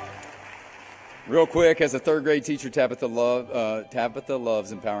 Real quick, as a third grade teacher, Tabitha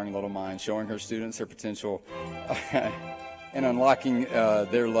loves empowering little minds, showing her students their potential and unlocking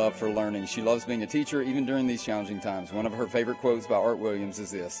their love for learning. She loves being a teacher, even during these challenging times. One of her favorite quotes by Art Williams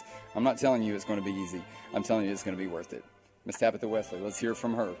is this: "I'm not telling you it's going to be easy. I'm telling you it's going to be worth it." Miss Tabitha Wesley, let's hear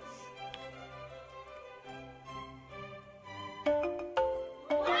from her.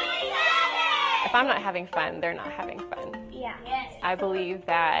 If I'm not having fun, they're not having fun. Yeah. Yes. I believe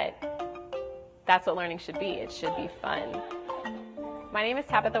that that's what learning should be. It should be fun. My name is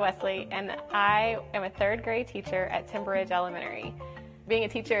Tabitha Wesley, and I am a third grade teacher at Timber Ridge Elementary. Being a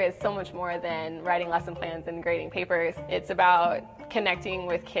teacher is so much more than writing lesson plans and grading papers. It's about connecting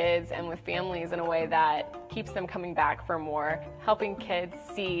with kids and with families in a way that keeps them coming back for more, helping kids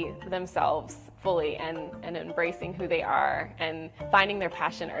see themselves fully and embracing who they are and finding their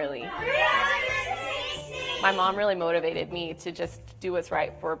passion early. My mom really motivated me to just do what's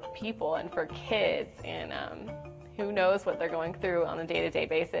right for people and for kids, and who knows what they're going through on a day-to-day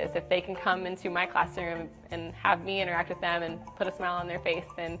basis. If they can come into my classroom and have me interact with them and put a smile on their face,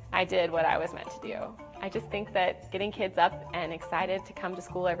 then I did what I was meant to do. I just think that getting kids up and excited to come to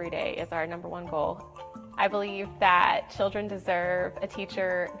school every day is our #1 goal. I believe that children deserve a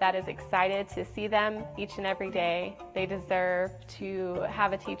teacher that is excited to see them each and every day. They deserve to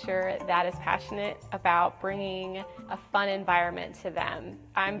have a teacher that is passionate about bringing a fun environment to them.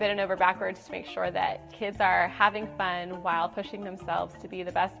 I'm bending over backwards to make sure that kids are having fun while pushing themselves to be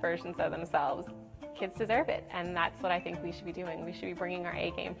the best versions of themselves. Kids deserve it, and that's what I think we should be doing. We should be bringing our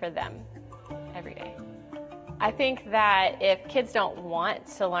A game for them every day. I think that if kids don't want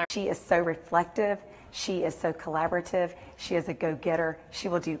to learn... She is so reflective. She is so collaborative. She is a go-getter. She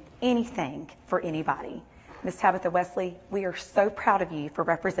will do anything for anybody. Ms. Tabitha Wesley, we are so proud of you for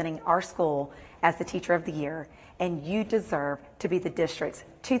representing our school as the Teacher of the Year, and you deserve to be the district's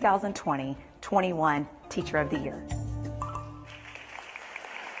 2020-21 Teacher of the Year.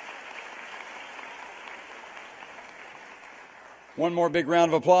 One more big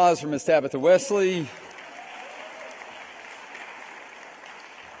round of applause for Ms. Tabitha Wesley.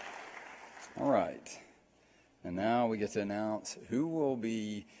 All right, and now we get to announce who will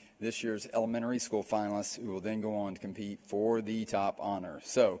be this year's elementary school finalists who will then go on to compete for the top honor.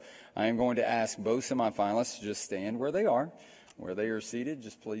 So I am going to ask both semifinalists to just stand where they are seated.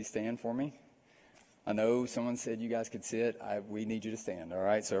 Just please stand for me. I know someone said you guys could sit. We need you to stand, all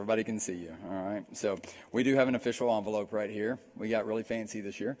right, so everybody can see you, all right? So we do have an official envelope right here. We got really fancy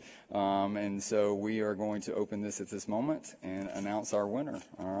this year, and so we are going to open this at this moment and announce our winner,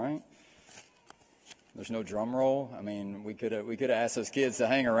 all right? There's no drum roll. I mean, we could have asked those kids to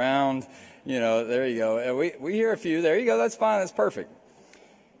hang around. You know, there you go. We hear a few. There you go. That's fine. That's perfect.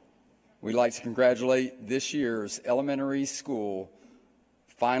 We'd like to congratulate this year's elementary school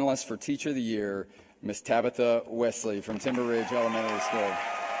finalist for Teacher of the Year, Miss Tabitha Wesley from Timber Ridge Elementary School.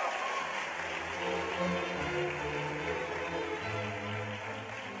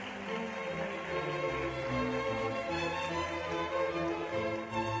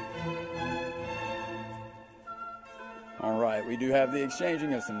 All right, we do have the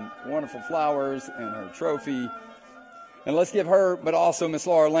exchanging of some wonderful flowers and her trophy. And let's give her, but also Miss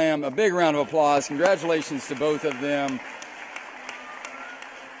Laura Lamb, a big round of applause. Congratulations to both of them.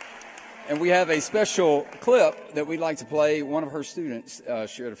 And we have a special clip that we'd like to play. One of her students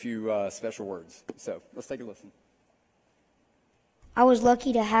shared a few special words. So let's take a listen. I was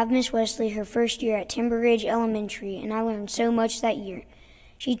lucky to have Miss Wesley her first year at Timber Ridge Elementary, and I learned so much that year.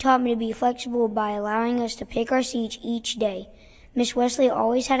 She taught me to be flexible by allowing us to pick our seats each day. Miss Wesley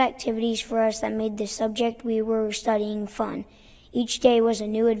always had activities for us that made the subject we were studying fun. Each day was a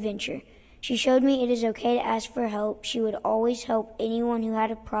new adventure. She showed me it is okay to ask for help. She would always help anyone who had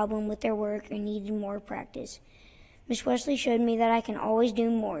a problem with their work or needed more practice. Miss Wesley showed me that I can always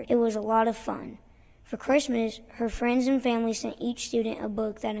do more. It was a lot of fun. For Christmas, her friends and family sent each student a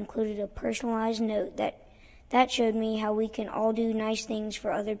book that included a personalized note that showed me how we can all do nice things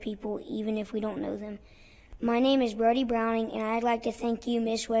for other people even if we don't know them. My name is Brody Browning, and I'd like to thank you,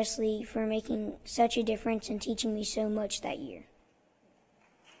 Miss Wesley, for making such a difference and teaching me so much that year.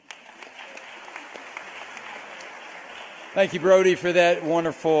 Thank you, Brody, for that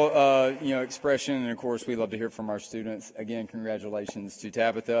wonderful, expression. And of course, we love to hear from our students. Again, congratulations to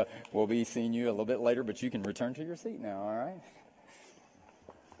Tabitha. We'll be seeing you a little bit later, but you can return to your seat now. All right.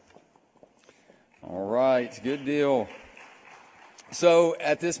 All right. Good deal. So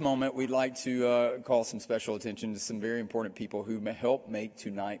at this moment, we'd like to call some special attention to some very important people who help make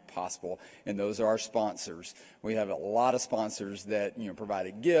tonight possible, and those are our sponsors. We have a lot of sponsors that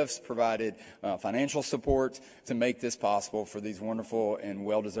provided gifts, provided financial support to make this possible for these wonderful and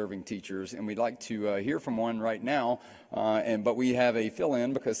well-deserving teachers. And we'd like to hear from one right now, but we have a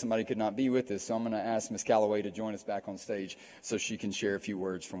fill-in because somebody could not be with us. So I'm going to ask Ms. Calloway to join us back on stage so she can share a few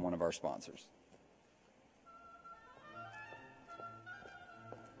words from one of our sponsors.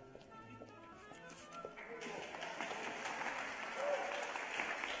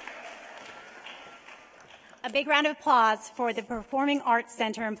 A big round of applause for the Performing Arts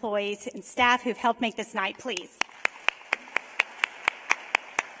Center employees and staff who've helped make this night, please.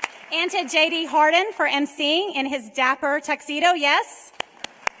 And to J.D. Harden for emceeing in his dapper tuxedo, yes?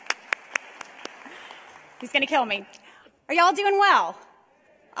 He's going to kill me. Are y'all doing well?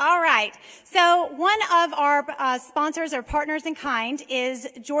 All right. So one of our sponsors or partners in kind is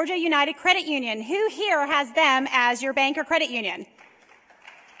Georgia United Credit Union. Who here has them as your bank or credit union?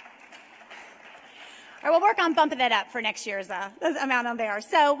 All right, we'll work on bumping that up for next year's amount on there.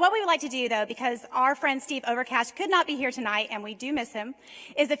 So what we would like to do, though, because our friend Steve Overcash could not be here tonight, and we do miss him,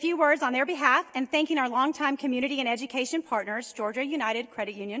 is a few words on their behalf and thanking our longtime community and education partners, Georgia United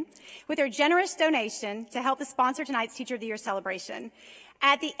Credit Union, with their generous donation to help us sponsor tonight's Teacher of the Year celebration.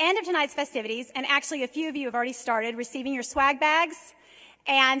 At the end of tonight's festivities, and actually a few of you have already started receiving your swag bags,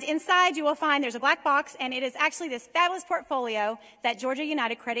 and inside you will find there's a black box, and it is actually this fabulous portfolio that Georgia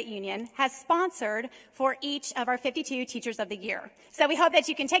United Credit Union has sponsored for each of our 52 Teachers of the Year. So we hope that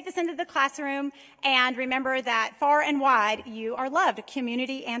you can take this into the classroom and remember that far and wide you are loved,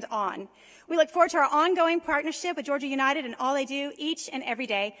 community and on. We look forward to our ongoing partnership with Georgia United and all they do each and every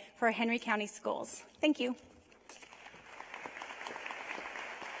day for Henry County schools. Thank you.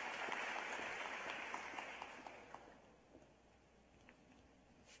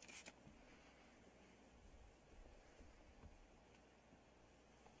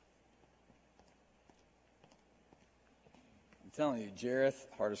 I'm telling you, Jareth,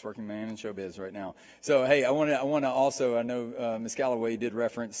 hardest working man in showbiz right now. So, hey, I want to also, I know Ms. Calloway did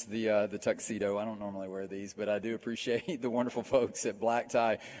reference the tuxedo. I don't normally wear these, but I do appreciate the wonderful folks at Black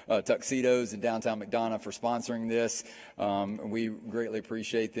Tie Tuxedos in downtown McDonough for sponsoring this. We greatly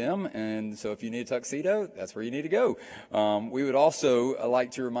appreciate them. And so if you need a tuxedo, that's where you need to go. We would also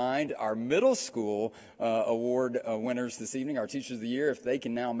like to remind our middle school award winners this evening, our Teachers of the Year, if they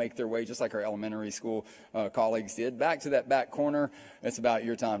can now make their way, just like our elementary school colleagues did, back to that back corner. It's about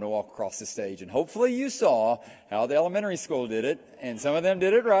your time to walk across the stage. And hopefully you saw how the elementary school did it, and some of them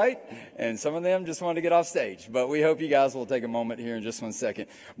did it right, and some of them just wanted to get off stage. But we hope you guys will take a moment here in just 1 second.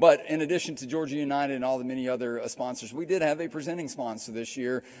 But in addition to Georgia United and all the many other sponsors, we did have a presenting sponsor this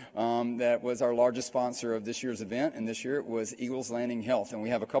year that was our largest sponsor of this year's event, and this year it was Eagles Landing Health. And we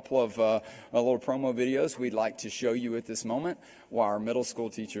have a couple of little promo videos we'd like to show you at this moment while our middle school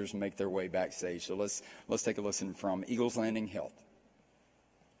teachers make their way backstage. So let's take a listen from Eagles Landing Health.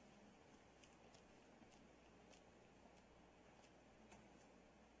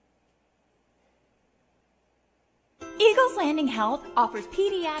 Eagles Landing Health offers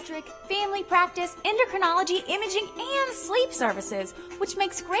pediatric, family practice, endocrinology, imaging, and sleep services, which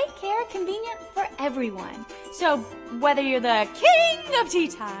makes great care convenient for everyone. So whether you're the king of tea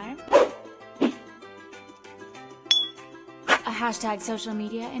time, a hashtag social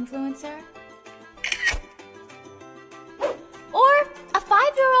media influencer, or a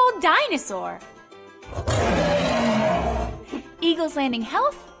 5-year-old dinosaur, Eagles Landing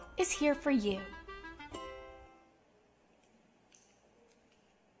Health is here for you.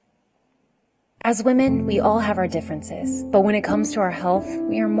 As women, we all have our differences, but when it comes to our health,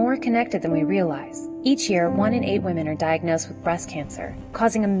 we are more connected than we realize. Each year, 1 in 8 women are diagnosed with breast cancer,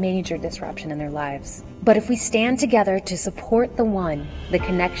 causing a major disruption in their lives. But if we stand together to support the one, the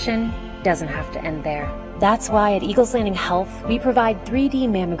connection doesn't have to end there. That's why at Eagles Landing Health, we provide 3D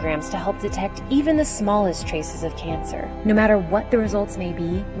mammograms to help detect even the smallest traces of cancer. No matter what the results may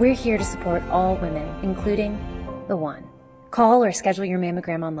be, we're here to support all women, including the one. Call or schedule your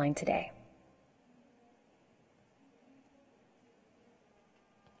mammogram online today.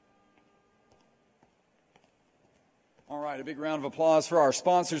 All right, a big round of applause for our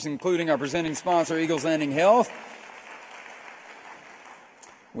sponsors, including our presenting sponsor, Eagles Landing Health.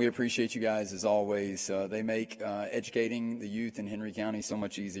 We appreciate you guys as always. They make educating the youth in Henry County so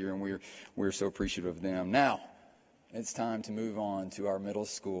much easier, and we're so appreciative of them. Now, it's time to move on to our middle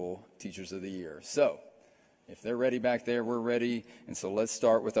school Teachers of the Year. So, if they're ready back there, we're ready. And so let's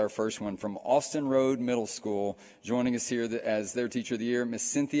start with our first one from Austin Road Middle School. Joining us here as their Teacher of the Year, Miss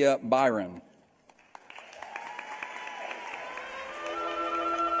Cynthia Byron.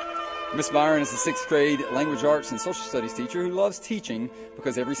 Miss Byron is a 6th grade language arts and social studies teacher who loves teaching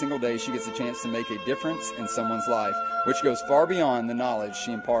because every single day she gets a chance to make a difference in someone's life, which goes far beyond the knowledge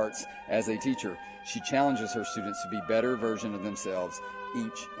she imparts as a teacher. She challenges her students to be better versions of themselves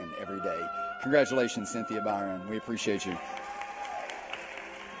each and every day. Congratulations, Cynthia Byron. We appreciate you.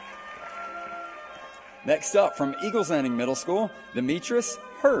 Next up, from Eagles Landing Middle School, Demetris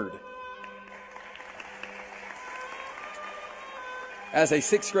Hurd. As a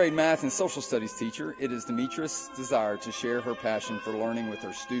 6th grade math and social studies teacher, it is Demetris' desire to share her passion for learning with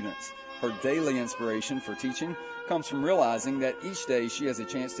her students. Her daily inspiration for teaching comes from realizing that each day she has a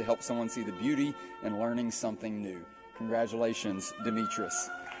chance to help someone see the beauty in learning something new. Congratulations, Demetris.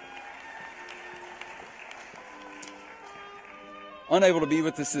 Unable to be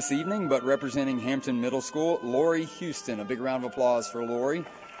with us this evening, but representing Hampton Middle School, Lori Houston. A big round of applause for Lori.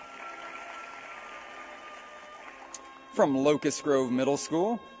 From Locust Grove Middle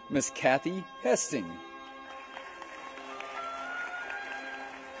School, Miss Kathy Hesting.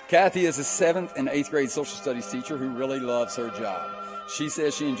 Kathy is a 7th and 8th grade social studies teacher who really loves her job. She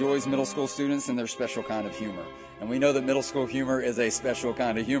says she enjoys middle school students and their special kind of humor. And we know that middle school humor is a special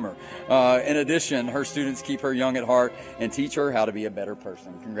kind of humor. In addition, her students keep her young at heart and teach her how to be a better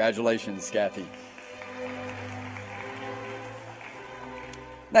person. Congratulations, Kathy.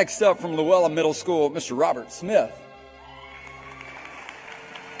 Next up, from Luella Middle School, Mr. Robert Smith.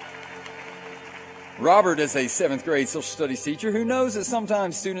 Robert is a 7th grade social studies teacher who knows that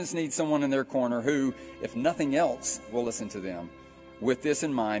sometimes students need someone in their corner who, if nothing else, will listen to them. With this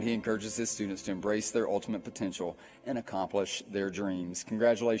in mind, he encourages his students to embrace their ultimate potential and accomplish their dreams.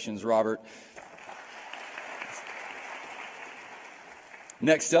 Congratulations, Robert.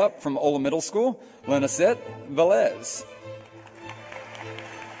 Next up, from Ola Middle School, Lenacette Velez.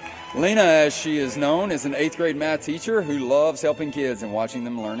 Lena, as she is known, is an 8th grade math teacher who loves helping kids and watching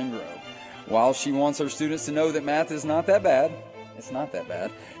them learn and grow. While she wants her students to know that math is not that bad, it's not that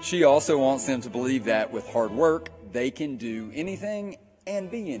bad, she also wants them to believe that with hard work, they can do anything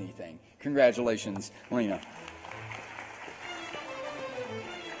and be anything. Congratulations, Lena.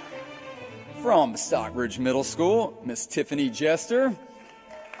 From Stockbridge Middle School, Miss Tiffany Jester.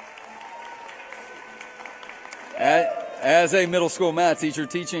 As a middle school math teacher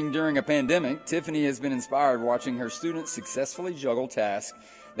teaching during a pandemic, Tiffany has been inspired watching her students successfully juggle tasks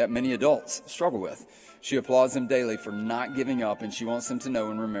that many adults struggle with. She applauds them daily for not giving up, and she wants them to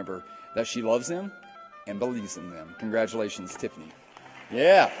know and remember that she loves them and believes in them. Congratulations, Tiffany.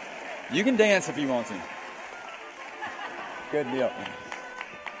 Yeah, you can dance if you want to. Good deal.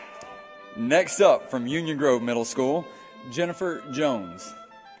 Next up, from Union Grove Middle School, Jennifer Jones.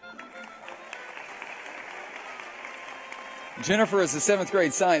 Jennifer is a 7th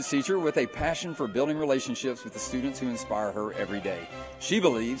grade science teacher with a passion for building relationships with the students who inspire her every day. She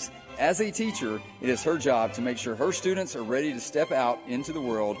believes, as a teacher, it is her job to make sure her students are ready to step out into the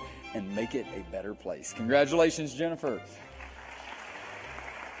world and make it a better place. Congratulations, Jennifer.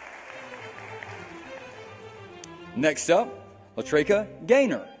 Next up, Latreka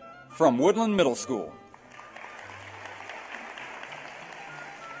Gaynor from Woodland Middle School.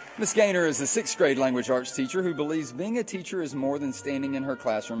 Miss Gaynor is a 6th grade language arts teacher who believes being a teacher is more than standing in her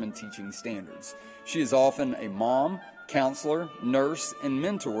classroom and teaching standards. She is often a mom, counselor, nurse, and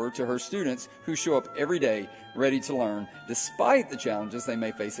mentor to her students who show up every day ready to learn despite the challenges they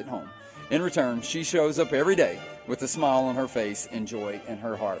may face at home. In return, she shows up every day with a smile on her face and joy in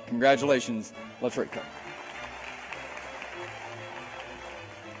her heart. Congratulations, Latreka.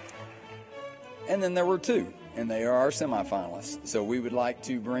 And then there were two, and they are our semifinalists. So we would like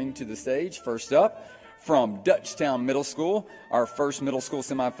to bring to the stage, first up, from Dutchtown Middle School, our first middle school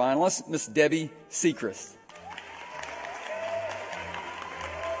semifinalist, Miss Debbie Sechrist.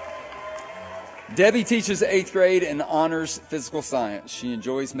 Debbie teaches 8th grade and honors physical science. She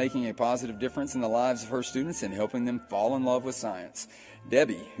enjoys making a positive difference in the lives of her students and helping them fall in love with science.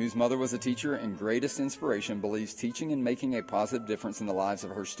 Debbie, whose mother was a teacher and greatest inspiration, believes teaching and making a positive difference in the lives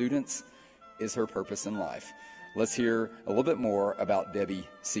of her students is her purpose in life. Let's hear a little bit more about Debbie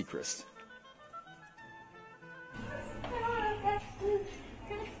Sechrist.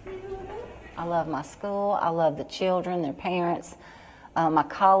 I love my school. I love the children, their parents, my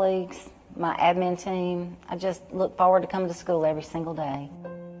colleagues, my admin team. I just look forward to coming to school every single day.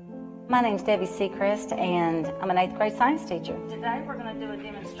 My name's Debbie Sechrist, and I'm an 8th grade science teacher. Today we're going to do a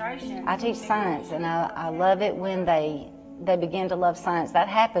demonstration. I teach science, and I love it when they begin to love science. That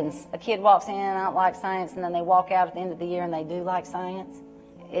happens. A kid walks in, I don't like science, and then they walk out at the end of the year and they do like science.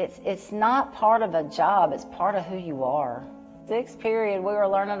 It's not part of a job, it's part of who you are. 6th period, we were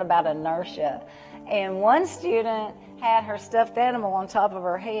learning about inertia, and one student had her stuffed animal on top of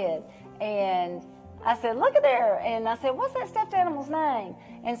her head, and I said, look at there, and I said, what's that stuffed animal's name?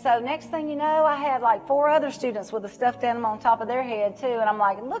 And so next thing you know, I had like 4 other students with a stuffed animal on top of their head too, and I'm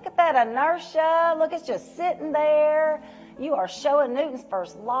like, look at that inertia, look, it's just sitting there. You are showing Newton's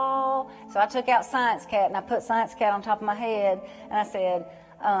first law. So I took out Science Cat, and I put Science Cat on top of my head, and I said,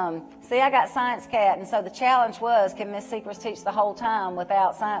 see, I got Science Cat. And so the challenge was, can Miss Sechrist teach the whole time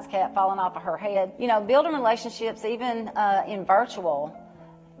without Science Cat falling off of her head? You know, building relationships, even in virtual,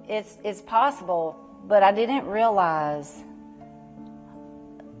 it's possible, but I didn't realize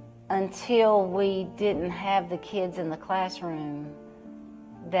until we didn't have the kids in the classroom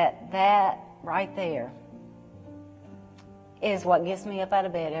that right there is what gets me up out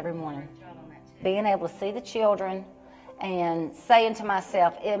of bed every morning. Being able to see the children and saying to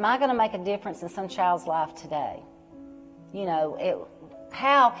myself, am I going to make a difference in some child's life today? You know,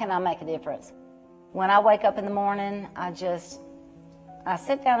 how can I make a difference? When I wake up in the morning, I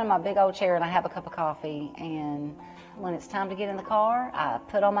sit down in my big old chair and I have a cup of coffee, and when it's time to get in the car, I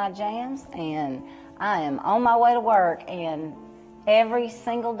put on my jams and I am on my way to work. And every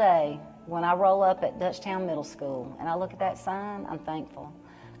single day when I roll up at Dutchtown Middle School and I look at that sign, I'm thankful.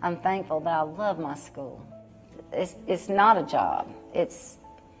 I'm thankful that I love my school. It's not a job. It's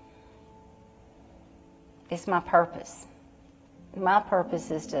my purpose. My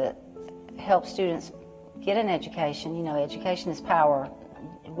purpose is to help students get an education. You know, education is power.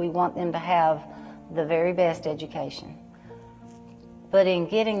 We want them to have the very best education. But in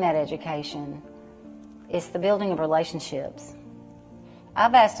getting that education, it's the building of relationships.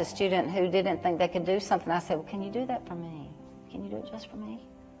 I've asked a student who didn't think they could do something, I said, well, can you do that for me? Can you do it just for me?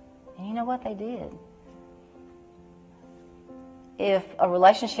 And you know what? They did. If a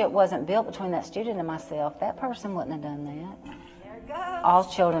relationship wasn't built between that student and myself, that person wouldn't have done that. There it goes. All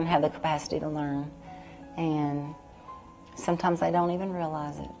children have the capacity to learn, and sometimes they don't even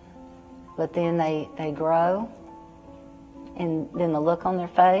realize it. But then they grow, and then the look on their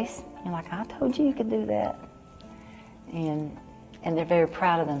face, you're like, I told you you could do that. And they're very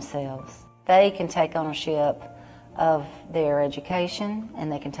proud of themselves. They can take ownership of their education,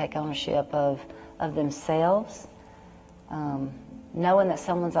 and they can take ownership of themselves, knowing that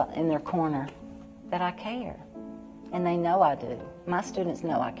someone's in their corner, that I care. And they know I do. My students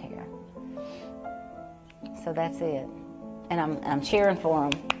know I care. So that's it. And I'm cheering for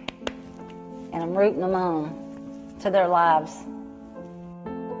them. And I'm rooting them on to their lives.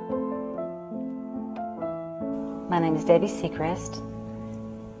 My name is Debbie Sechrist,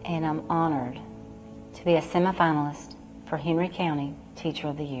 and I'm honored to be a semifinalist for Henry County Teacher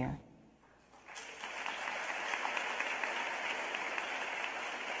of the Year.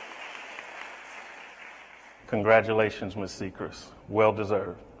 Congratulations, Ms. Sechrist. Well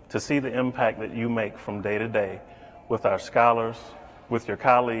deserved. To see the impact that you make from day to day with our scholars, with your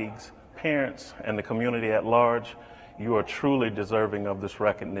colleagues, parents, and the community at large, you are truly deserving of this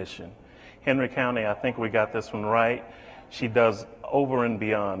recognition. Henry County, I think we got this one right. She does over and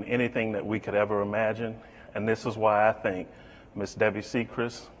beyond anything that we could ever imagine, and this is why I think Ms. Debbie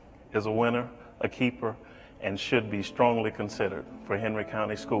Sechrist is a winner, a keeper, and should be strongly considered for Henry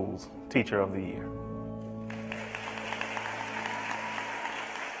County Schools Teacher of the Year.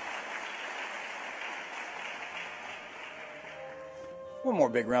 One more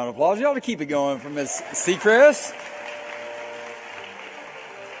big round of applause. You ought to keep it going for Ms. Sechrist.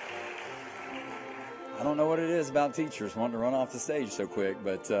 I don't know what it is about teachers wanting to run off the stage so quick,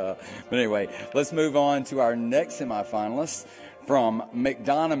 but anyway, let's move on to our next semifinalist from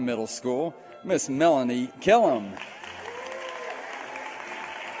McDonough Middle School, Miss Melanie Killam.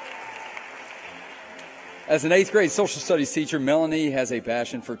 As an 8th grade social studies teacher, Melanie has a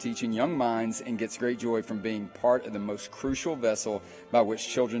passion for teaching young minds and gets great joy from being part of the most crucial vessel by which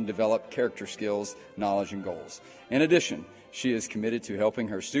children develop character skills, knowledge, and goals. In addition, she is committed to helping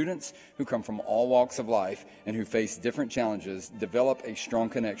her students, who come from all walks of life and who face different challenges, develop a strong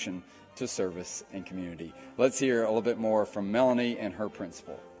connection to service and community. Let's hear a little bit more from Melanie and her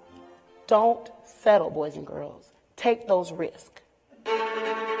principal. Don't settle, boys and girls. Take those risks.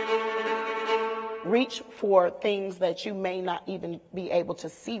 Reach for things that you may not even be able to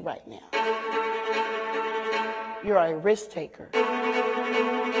see right now. You're a risk taker. You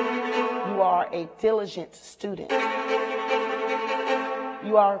are a diligent student.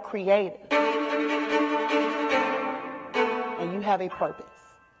 You are creative. And you have a purpose.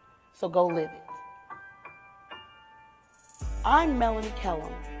 So go live it. I'm Melanie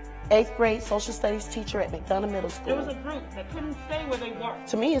Kellum, 8th grade social studies teacher at McDonough Middle School. There was a group that couldn't stay where they were.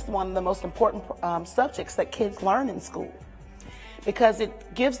 To me, it's one of the most important subjects that kids learn in school because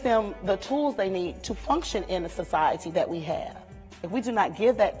it gives them the tools they need to function in the society that we have. If we do not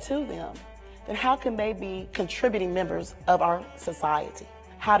give that to them, then how can they be contributing members of our society?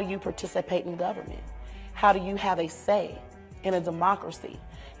 How do you participate in government? How do you have a say in a democracy?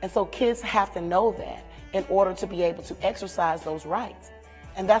 And so kids have to know that in order to be able to exercise those rights.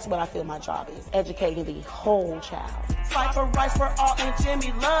 And that's what I feel my job is, educating the whole child. Fight for rights for all, and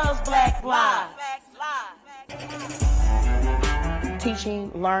Jimmy loves Black lives.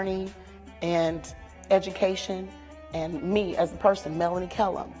 Teaching, learning, and education, and me as a person, Melanie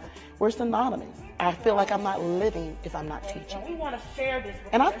Kellum, we're synonymous. I feel like I'm not living if I'm not teaching. And we want to share this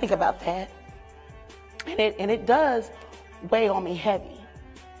with And I think about that, and it does weigh on me heavy,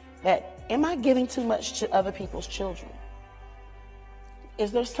 that am I giving too much to other people's children?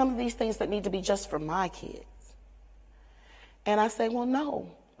 Is there some of these things that need to be just for my kids? And I say, well, no,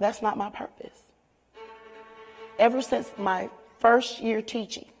 that's not my purpose. Ever since my first year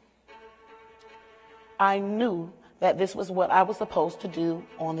teaching, I knew that this was what I was supposed to do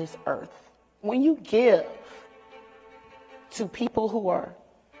on this earth. When you give to people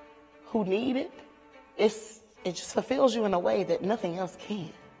who need it, it just fulfills you in a way that nothing else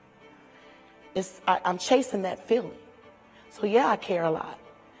can. I'm chasing that feeling. So yeah, I care a lot.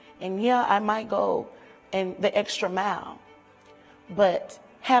 And yeah, I might go and the extra mile. But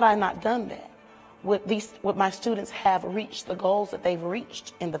had I not done that, would my students have reached the goals that they've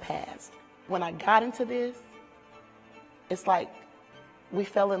reached in the past? When I got into this, it's like we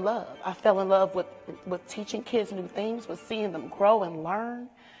fell in love. I fell in love with teaching kids new things, with seeing them grow and learn.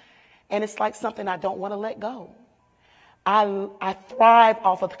 And it's like something I don't want to let go. I thrive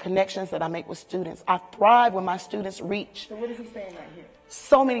off of the connections that I make with students. I thrive when my students reach So what is he saying right here?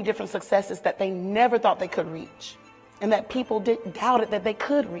 so many different successes that they never thought they could reach, and that people doubted that they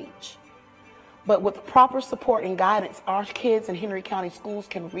could reach. But with proper support and guidance, our kids in Henry County schools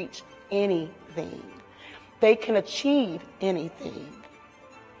can reach anything. They can achieve anything,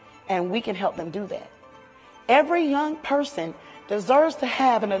 and we can help them do that. Every young person deserves to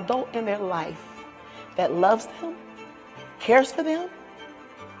have an adult in their life that loves them, cares for them,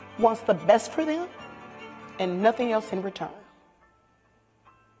 wants the best for them, and nothing else in return.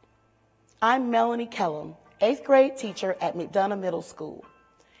 I'm Melanie Kellum, 8th grade teacher at McDonough Middle School,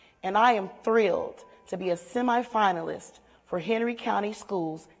 and I am thrilled to be a semifinalist for Henry County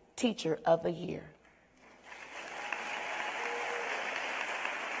Schools Teacher of the Year.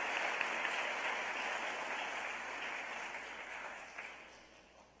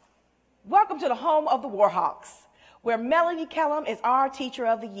 Welcome to the home of the Warhawks, where Melanie Kellum is our Teacher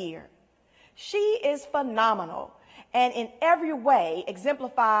of the Year. She is phenomenal and in every way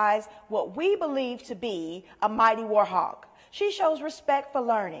exemplifies what we believe to be a mighty Warhawk. She shows respect for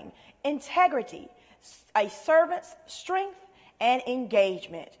learning, integrity, a servant's strength, and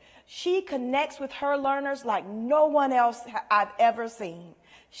engagement. She connects with her learners like no one else I've ever seen.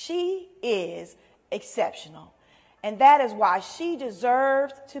 She is exceptional, and that is why she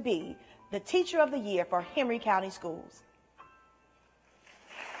deserves to be the Teacher of the Year for Henry County Schools.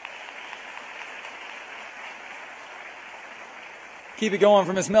 Keep it going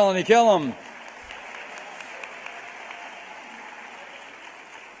for Miss Melanie Kellum.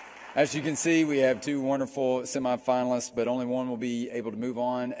 As you can see, we have two wonderful semifinalists, but only one will be able to move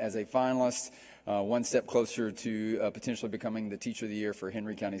on as a finalist, one step closer to potentially becoming the Teacher of the Year for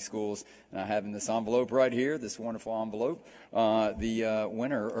Henry County Schools. And I have in this envelope right here, this wonderful envelope, the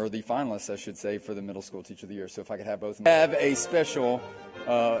winner, or the finalist, I should say, for the Middle School Teacher of the Year. So if I could have both of them. Have a special,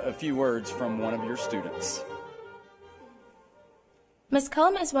 a few words from one of your students. Ms.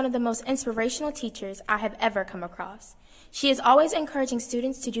 Kellum is one of the most inspirational teachers I have ever come across. She is always encouraging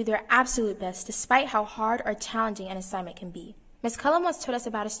students to do their absolute best despite how hard or challenging an assignment can be. Ms. Kellum once told us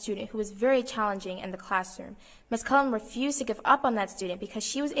about a student who was very challenging in the classroom. Ms. Kellum refused to give up on that student because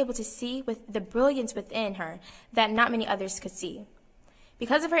she was able to see with the brilliance within her that not many others could see.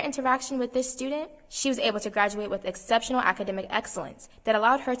 Because of her interaction with this student, she was able to graduate with exceptional academic excellence that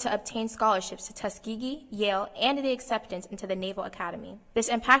allowed her to obtain scholarships to Tuskegee, Yale, and the acceptance into the Naval Academy. This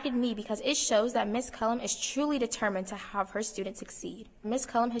impacted me because it shows that Ms. Cullum is truly determined to have her students succeed. Ms.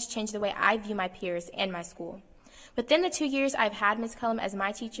 Cullum has changed the way I view my peers and my school. Within the 2 years I've had Ms. Cullum as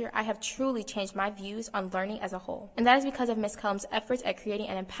my teacher, I have truly changed my views on learning as a whole. And that is because of Ms. Cullum's efforts at creating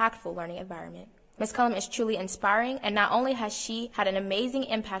an impactful learning environment. Ms. Cullum is truly inspiring, and not only has she had an amazing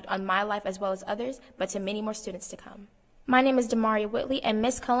impact on my life as well as others, but to many more students to come. My name is Demaria Whitley, and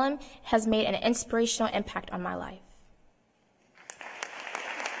Ms. Cullum has made an inspirational impact on my life.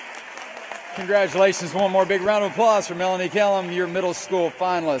 Congratulations. One more big round of applause for Melanie Kellum, your middle school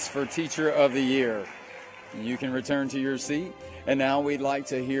finalist for Teacher of the Year. You can return to your seat. And now we'd like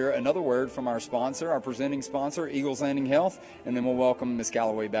to hear another word from our sponsor, our presenting sponsor, Eagles Landing Health, and then we'll welcome Ms.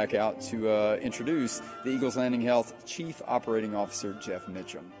 Galloway back out to introduce the Eagles Landing Health Chief Operating Officer, Jeff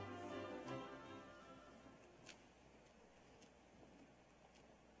Mitchum.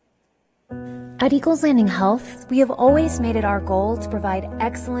 At Eagles Landing Health, we have always made it our goal to provide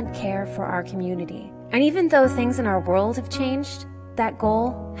excellent care for our community. And even though things in our world have changed, that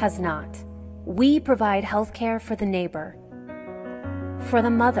goal has not. We provide health care for the neighbor, for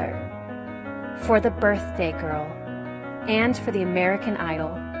the mother, for the birthday girl, and for the American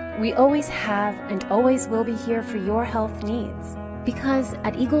Idol. We always have and always will be here for your health needs. Because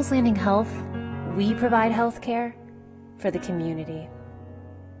at Eagles Landing Health, we provide health care for the community.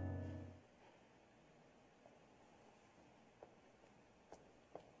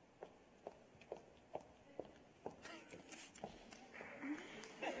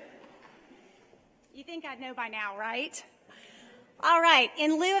 You think I'd know by now, right? All right,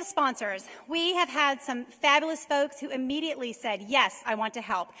 in lieu of sponsors, we have had some fabulous folks who immediately said, yes, I want to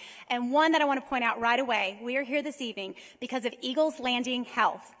help. And one that I want to point out right away, we are here this evening because of Eagles Landing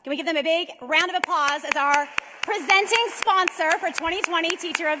Health. Can we give them a big round of applause as our presenting sponsor for 2020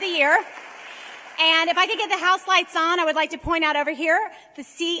 Teacher of the Year? And if I could get the house lights on, I would like to point out over here the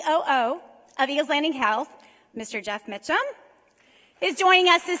COO of Eagles Landing Health, Mr. Jeff Mitchum, is joining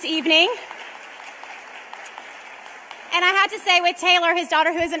us this evening. And I had to say with Taylor, his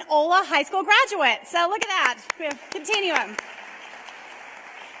daughter, who is an Ola High School graduate. So look at that. Continuum.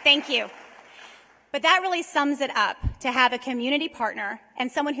 Thank you. But that really sums it up, to have a community partner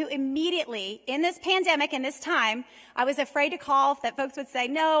and someone who immediately, in this pandemic and this time, I was afraid to call that folks would say,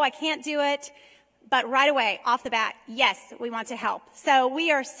 no, I can't do it. But right away, off the bat, yes, we want to help. So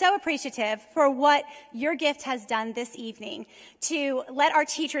we are so appreciative for what your gift has done this evening to let our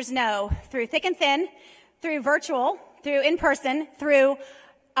teachers know through thick and thin, through virtual, through in person, through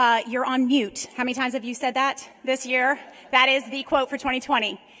you're on mute. How many times have you said that this year? That is the quote for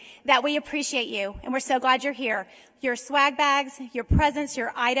 2020. That we appreciate you, and we're so glad you're here. Your swag bags, your presents,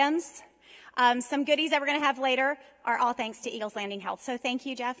 your items, some goodies that we're going to have later are all thanks to Eagles Landing Health. So thank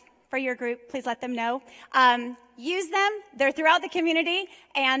you, Jeff, for your group. Please let them know. Use them. They're throughout the community,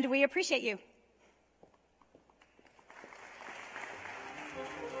 and we appreciate you.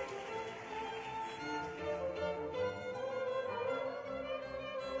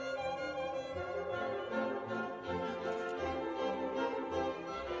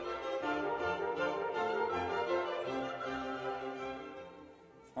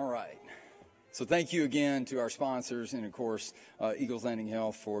 So thank you again to our sponsors and, of course, Eagles Landing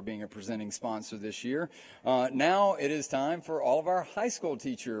Health for being a presenting sponsor this year. Now it is time for all of our high school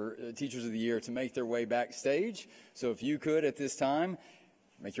Teachers of the Year to make their way backstage. So if you could at this time,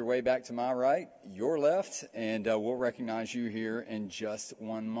 make your way back to my right, your left, and we'll recognize you here in just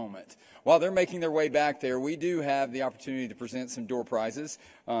one moment. While they're making their way back there, we do have the opportunity to present some door prizes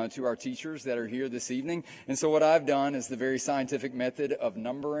to our teachers that are here this evening. And so what I've done is the very scientific method of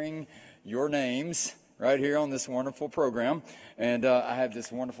numbering your names right here on this wonderful program. And I have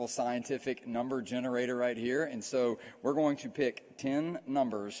this wonderful scientific number generator right here. And so we're going to pick 10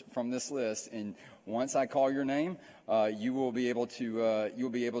 numbers from this list. And once I call your name, you will be able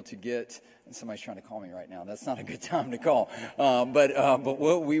to get. Somebody's trying to call me right now. That's not a good time to call.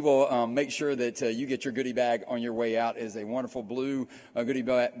 But we will make sure that you get your goodie bag on your way out. It is a wonderful blue goodie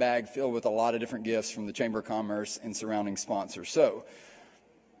bag filled with a lot of different gifts from the Chamber of Commerce and surrounding sponsors. So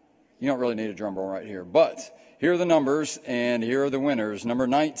you don't really need a drum roll right here, but here are the numbers, and here are the winners. Number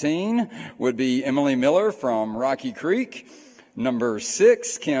 19 would be Emily Miller from Rocky Creek. Number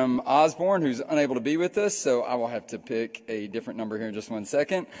 6, Kim Osborne, who's unable to be with us, so I will have to pick a different number here in just one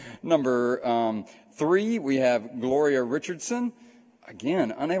second. Number 3, we have Gloria Richardson.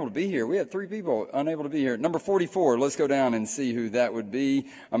 Again, unable to be here. We had 3 people unable to be here. Number 44, let's go down and see who that would be.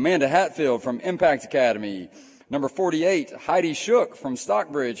 Amanda Hatfield from Impact Academy. Number 48, Heidi Shook from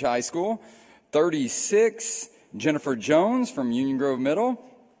Stockbridge High School. 36, Jennifer Jones from Union Grove Middle.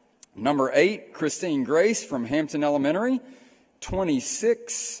 Number 8, Christine Grace from Hampton Elementary.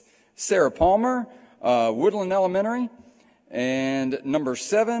 26, Sarah Palmer, Woodland Elementary. And number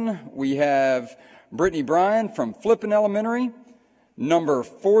 7, we have Brittany Bryan from Flippin Elementary. Number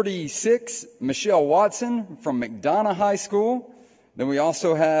 46, Michelle Watson from McDonough High School. Then we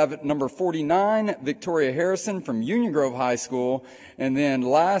also have number 49, Victoria Harrison from Union Grove High School. And then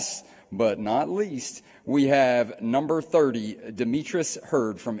last but not least, we have number 30, Demetris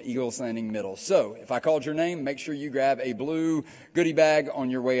Hurd from Eagles Landing Middle. So if I called your name, make sure you grab a blue goodie bag on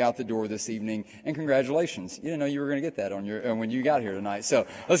your way out the door this evening. And congratulations. You didn't know you were going to get that on your when you got here tonight. So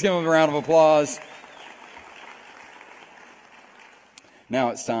let's give them a round of applause. Now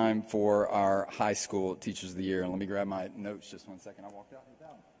it's time for our high school Teachers of the Year. And let me grab my notes just one second. I walked out without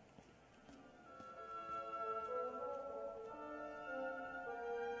them.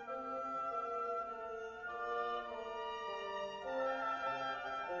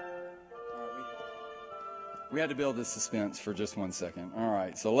 We had to build this suspense for just one second. All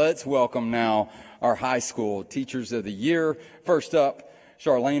right, so let's welcome now our high school Teachers of the Year. First up,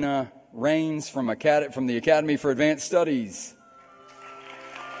 Charlena Rains from the Academy for Advanced Studies.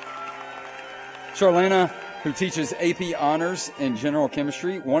 Charlena, who teaches AP Honors in General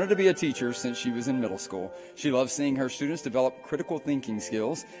Chemistry, wanted to be a teacher since she was in middle school. She loves seeing her students develop critical thinking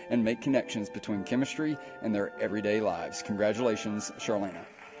skills and make connections between chemistry and their everyday lives. Congratulations, Charlena.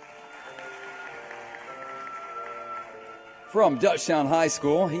 From Dutchtown High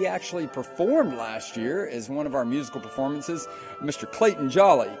School, he actually performed last year as one of our musical performances, Mr. Clayton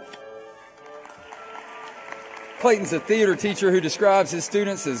Jolly. Clayton's a theater teacher who describes his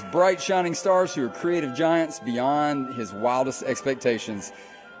students as bright, shining stars who are creative giants beyond his wildest expectations.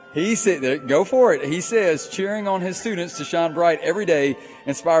 He said, go for it. He says cheering on his students to shine bright every day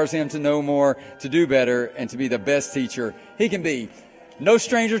inspires him to know more, to do better, and to be the best teacher he can be. No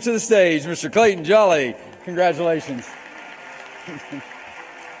stranger to the stage, Mr. Clayton Jolly. Congratulations.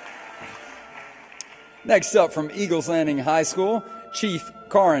 Next up from Eagles Landing High School, Chief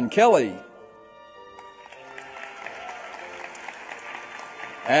Karin Kelly.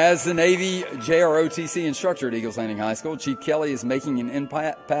 As the Navy JROTC instructor at Eagles Landing High School, Chief Kelly is making an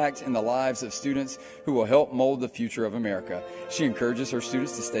impact in the lives of students who will help mold the future of America. She encourages her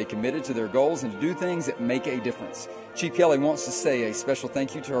students to stay committed to their goals and to do things that make a difference. Chief Kelly wants to say a special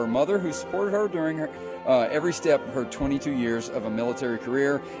thank you to her mother who supported her during her every step of her 22 years of a military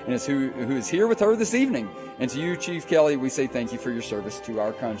career and who is here with her this evening. And to you, Chief Kelly, we say thank you for your service to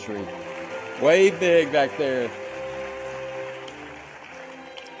our country. Wave big back there.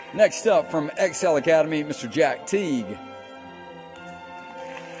 Next up from Excel Academy, Mr. Jack Teague.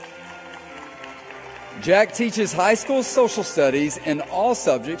 Jack teaches high school social studies and all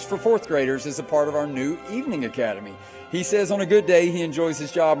subjects for fourth graders as a part of our new evening academy. He says on a good day, he enjoys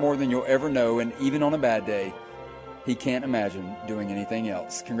his job more than you'll ever know, and even on a bad day, he can't imagine doing anything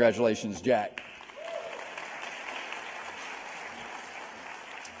else. Congratulations, Jack.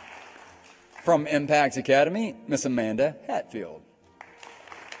 From Impact Academy, Miss Amanda Hatfield.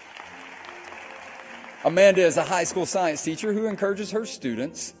 Amanda is a high school science teacher who encourages her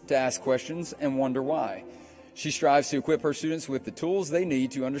students to ask questions and wonder why. She strives to equip her students with the tools they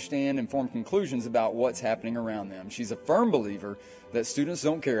need to understand and form conclusions about what's happening around them. She's a firm believer that students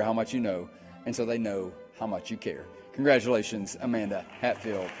don't care how much you know until they know how much you care. Congratulations, Amanda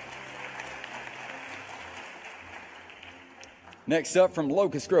Hatfield. Next up from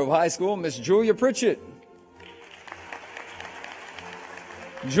Locust Grove High School, Miss Julia Pritchett.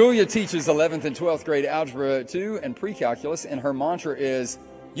 Julia teaches 11th and 12th grade Algebra 2 and Pre-Calculus, and her mantra is,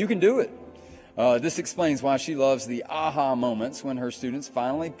 you can do it. This explains why she loves the aha moments when her students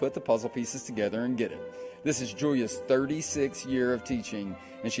finally put the puzzle pieces together and get it. This is Julia's 36th year of teaching,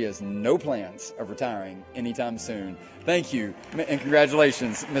 and she has no plans of retiring anytime soon. Thank you, and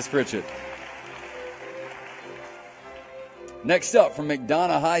congratulations, Miss Pritchett. Next up from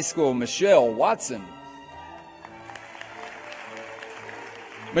McDonough High School, Michelle Watson.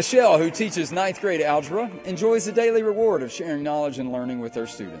 Michelle, who teaches 9th grade algebra, enjoys the daily reward of sharing knowledge and learning with her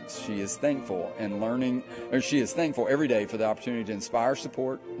students. She is thankful every day for the opportunity to inspire,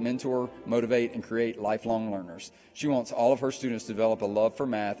 support, mentor, motivate, and create lifelong learners. She wants all of her students to develop a love for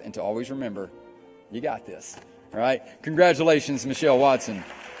math and to always remember, you got this. All right? Congratulations, Michelle Watson.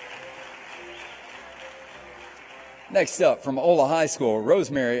 Next up from Ola High School,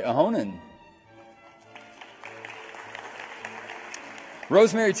 Rosemary Ahonen.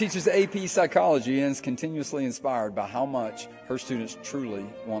 Rosemary teaches AP Psychology and is continuously inspired by how much her students truly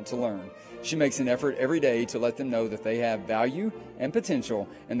want to learn. She makes an effort every day to let them know that they have value and potential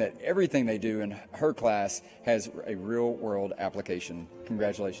and that everything they do in her class has a real-world application.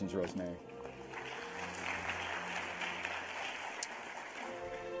 Congratulations, Rosemary.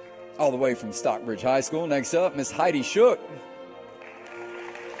 All the way from Stockbridge High School, next up, Miss Heidi Shook.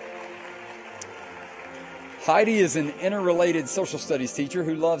 Heidi is an interrelated social studies teacher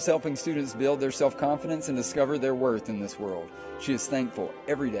who loves helping students build their self-confidence and discover their worth in this world. She is thankful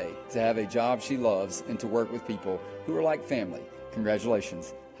every day to have a job she loves and to work with people who are like family.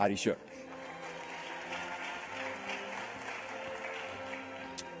 Congratulations, Heidi Shook.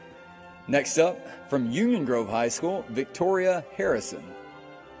 Next up, from Union Grove High School, Victoria Harrison.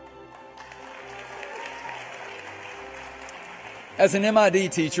 As an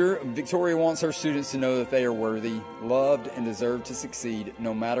MID teacher, Victoria wants her students to know that they are worthy, loved, and deserve to succeed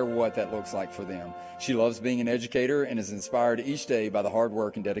no matter what that looks like for them. She loves being an educator and is inspired each day by the hard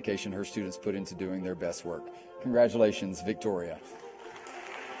work and dedication her students put into doing their best work. Congratulations, Victoria.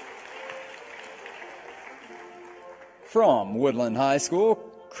 From Woodland High School,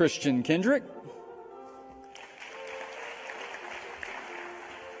 Christian Kendrick.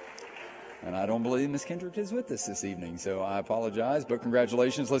 And I don't believe Miss Kendrick is with us this evening, so I apologize, but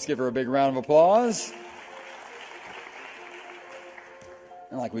congratulations. Let's give her a big round of applause.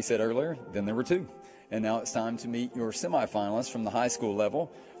 And like we said earlier, then there were two. And now it's time to meet your semifinalists from the high school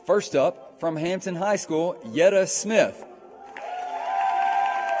level. First up, from Hampton High School, Yetta Smith.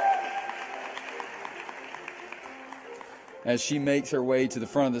 As she makes her way to the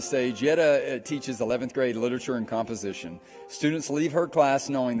front of the stage, Yetta teaches 11th grade literature and composition. Students leave her class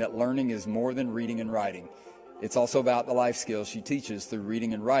knowing that learning is more than reading and writing. It's also about the life skills she teaches through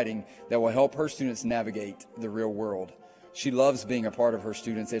reading and writing that will help her students navigate the real world. She loves being a part of her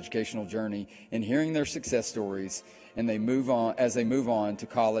students' educational journey and hearing their success stories and as they move on to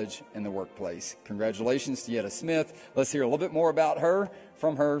college and the workplace. Congratulations to Yetta Smith. Let's hear a little bit more about her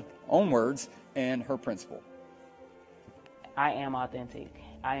from her own words and her principal. I am authentic.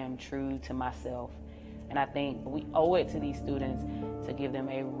 I am true to myself. And I think we owe it to these students to give them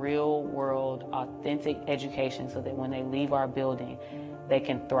a real world, authentic education so that when they leave our building, they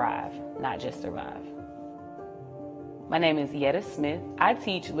can thrive, not just survive. My name is Yetta Smith. I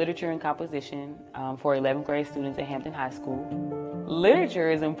teach literature and composition for 11th grade students at Hampton High School.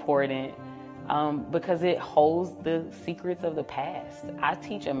 Literature is important because it holds the secrets of the past. I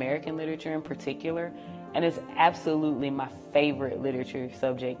teach American literature in particular, and it's absolutely my favorite literature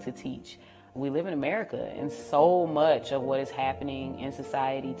subject to teach. We live in America, and so much of what is happening in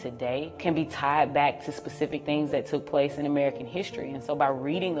society today can be tied back to specific things that took place in American history. And so by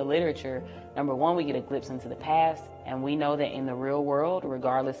reading the literature, number one, we get a glimpse into the past, and we know that in the real world,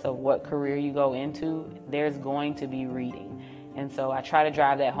 regardless of what career you go into, there's going to be reading. And so I try to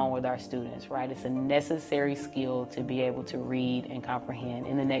drive that home with our students, right? It's a necessary skill to be able to read and comprehend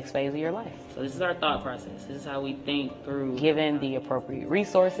in the next phase of your life. So this is our thought process. This is how we think through, given the appropriate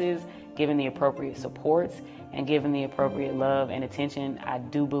resources, given the appropriate supports, and given the appropriate love and attention, I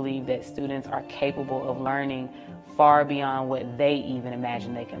do believe that students are capable of learning far beyond what they even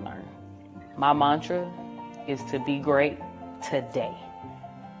imagine they can learn. My mantra is to be great today.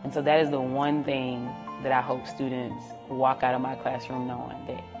 And so that is the one thing that I hope students walk out of my classroom knowing,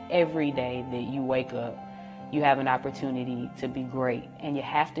 that every day that you wake up, you have an opportunity to be great, and you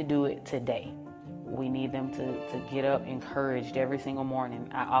have to do it today. We need them to get up encouraged every single morning.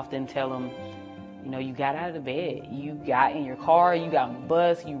 I often tell them, you know, you got out of the bed, you got in your car, you got on the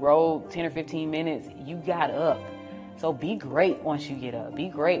bus, you rode 10 or 15 minutes, you got up. So be great once you get up. Be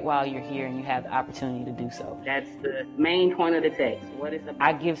great while you're here and you have the opportunity to do so. That's the main point of the text. What is it?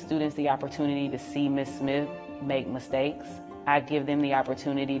 I give students the opportunity to see Miss Smith make mistakes. I give them the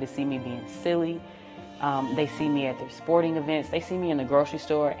opportunity to see me being silly. They see me at their sporting events. They see me in the grocery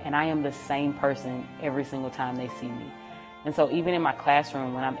store, and I am the same person every single time they see me. And so even in my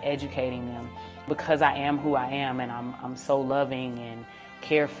classroom, when I'm educating them, because I am who I am and I'm so loving and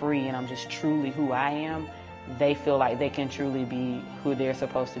carefree and I'm just truly who I am, they feel like they can truly be who they're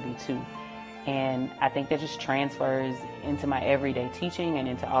supposed to be too. And I think that just transfers into my everyday teaching and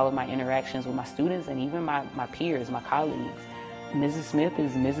into all of my interactions with my students and even my peers, my colleagues. Mrs. Smith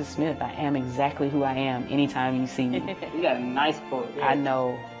is Mrs. Smith. I am exactly who I am anytime you see me. You got a nice quote. I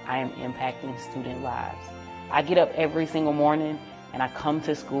know I am impacting student lives. I get up every single morning and I come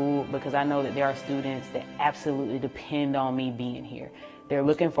to school because I know that there are students that absolutely depend on me being here. They're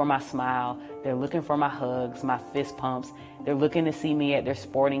looking for my smile. They're looking for my hugs, my fist pumps. They're looking to see me at their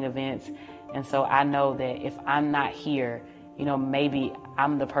sporting events. And so I know that if I'm not here, maybe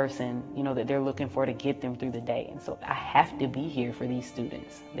I'm the person, that they're looking for to get them through the day. And so I have to be here for these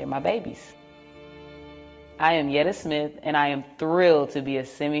students. They're my babies. I am Yetta Smith, and I am thrilled to be a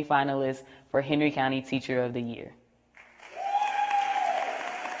semifinalist for Henry County Teacher of the Year.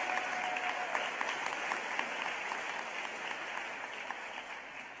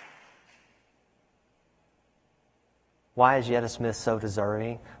 Why is Yetta Smith so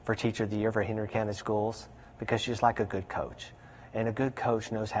deserving for Teacher of the Year for Henry County Schools? Because she's like a good coach. And a good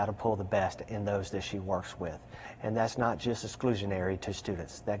coach knows how to pull the best in those that she works with. And that's not just exclusionary to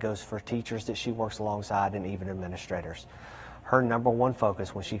students. That goes for teachers that she works alongside and even administrators. Her number one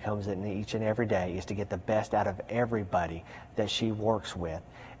focus when she comes in each and every day is to get the best out of everybody that she works with.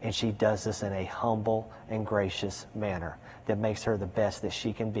 And she does this in a humble and gracious manner that makes her the best that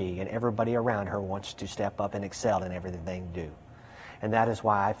she can be. And everybody around her wants to step up and excel in everything they do. And that is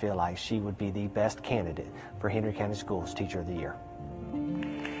why I feel like she would be the best candidate for Henry County Schools Teacher of the Year.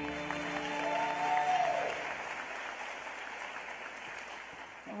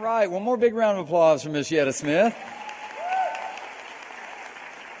 All right, one more big round of applause for Miss Yetta Smith.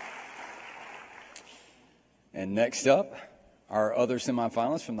 And next up, our other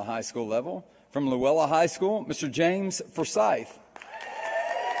semifinalists from the high school level. From Luella High School, Mr. James Forsyth.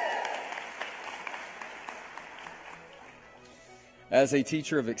 As a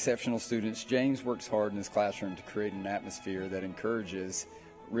teacher of exceptional students, James works hard in his classroom to create an atmosphere that encourages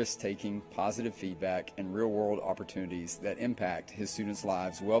risk-taking, positive feedback, and real-world opportunities that impact his students'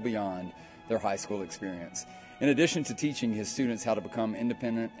 lives well beyond their high school experience. In addition to teaching his students how to become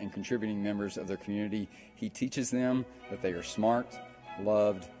independent and contributing members of their community, he teaches them that they are smart,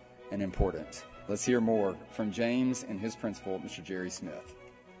 loved, and important. Let's hear more from James and his principal, Mr. Jerry Smith.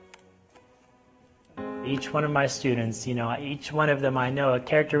 Each one of my students, each one of them, I know a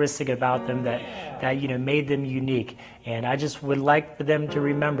characteristic about them that made them unique. And I just would like for them to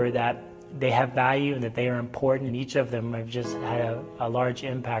remember that they have value and that they are important. And each of them have just had a large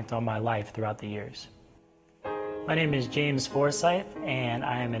impact on my life throughout the years. My name is James Forsyth, and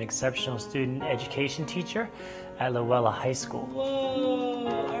I am an exceptional student education teacher at Luella High School. Whoa!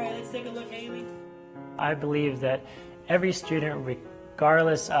 All right, let's take a look, Haley. I believe that every student,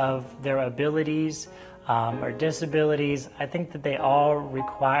 regardless of their abilities or disabilities, I think that they all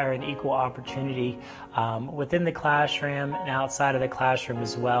require an equal opportunity within the classroom and outside of the classroom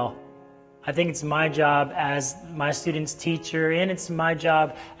as well. I think it's my job as my student's teacher, and it's my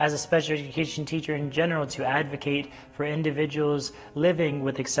job as a special education teacher in general to advocate for individuals living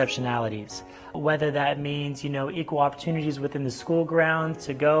with exceptionalities. Whether that means, equal opportunities within the school grounds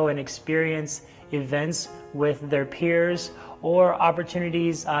to go and experience events with their peers, or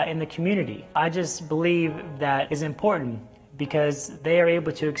opportunities in the community. I just believe that is important because they are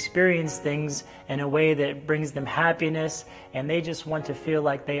able to experience things in a way that brings them happiness, and they just want to feel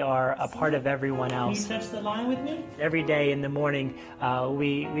like they are a part of everyone else. Can you touch the line with me? Every day in the morning,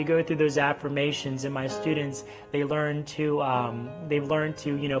 we go through those affirmations, and my students, they've learned to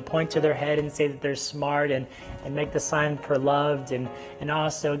point to their head and say that they're smart, and make the sign for loved, and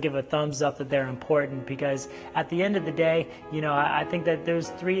also give a thumbs up that they're important, because at the end of the day, I think that there's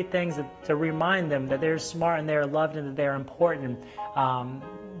three things to remind them that they're smart and they're loved and that they're important.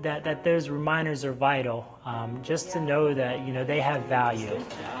 That those reminders are vital, just to know that they have value.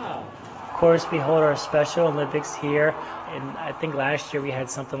 Of course, we hold our Special Olympics here, and I think last year we had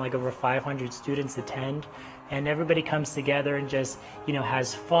something like over 500 students attend, and everybody comes together and just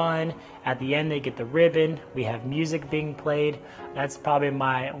has fun. At the end, they get the ribbon. We have music being played. That's probably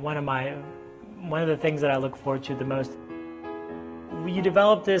one of the things that I look forward to the most. You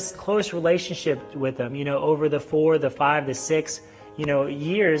develop this close relationship with them, over the 4, the 5, the 6,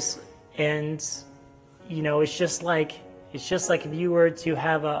 years, and it's just like if you were to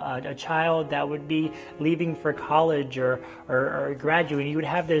have a child that would be leaving for college or graduating, you would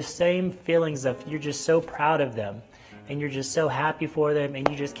have those same feelings of you're just so proud of them, and you're just so happy for them, and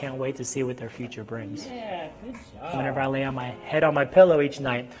you just can't wait to see what their future brings. Yeah, good job. Whenever I lay my head on my pillow each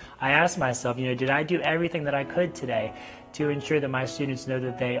night, I ask myself, did I do everything that I could today to ensure that my students know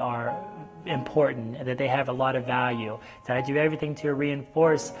that they are important and that they have a lot of value? Did I do everything to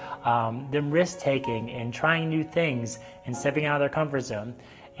reinforce them risk-taking and trying new things and stepping out of their comfort zone?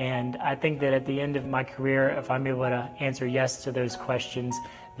 And I think that at the end of my career, if I'm able to answer yes to those questions,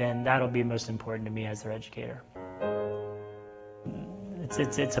 then that'll be most important to me as their educator.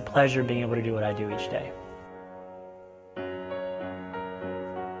 It's a pleasure being able to do what I do each day.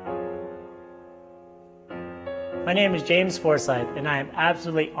 My name is James Forsyth, and I am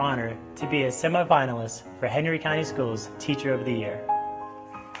absolutely honored to be a semifinalist for Henry County Schools' Teacher of the Year.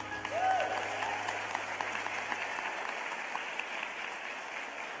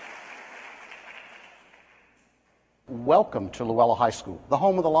 welcome to Luella High School, the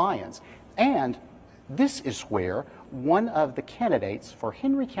home of the Lions. And this is where one of the candidates for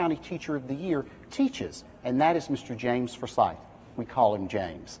Henry County Teacher of the Year teaches, and that is Mr. James Forsyth. We call him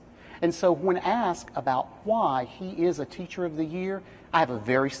James. And so when asked about why he is a Teacher of the Year, I have a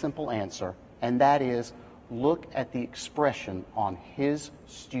very simple answer, and that is look at the expression on his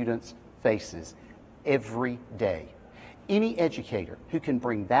students' faces every day. Any educator who can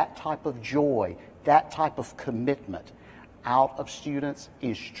bring that type of joy, that type of commitment out of students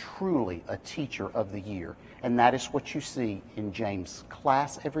is truly a Teacher of the Year. And that is what you see in James'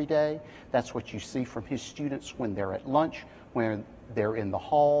 class every day. That's what you see from his students when they're at lunch, when they're in the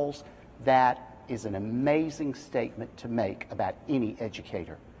halls. That is an amazing statement to make about any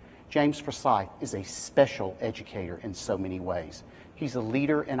educator. James Forsyth is a special educator in so many ways. He's a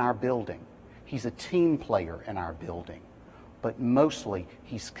leader in our building. He's a team player in our building. But mostly,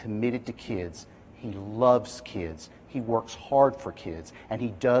 he's committed to kids. He loves kids. He works hard for kids. And he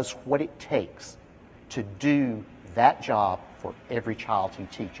does what it takes to do that job for every child he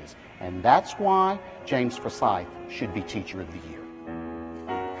teaches. And that's why James Forsyth should be Teacher of the Year.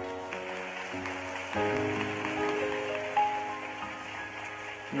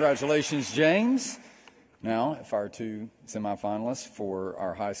 Congratulations, James. Now, if our two semifinalists for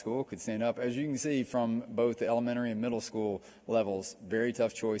our high school could stand up. As you can see from both the elementary and middle school levels, very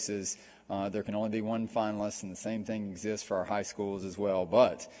tough choices. There can only be one finalist, and the same thing exists for our high schools as well.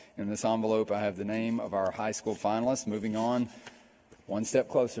 But in this envelope, I have the name of our high school finalists. Moving on, one step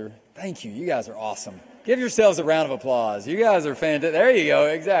closer. Thank you. You guys are awesome. Give yourselves a round of applause. You guys are fantastic. There you go.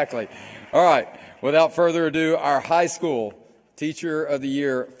 Exactly. All right. Without further ado, our high school Teacher of the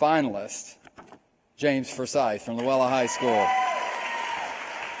Year finalist, James Forsyth from Luella High School.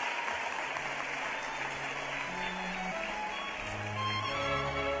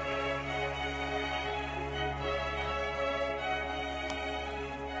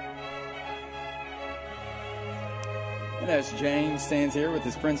 And as James stands here with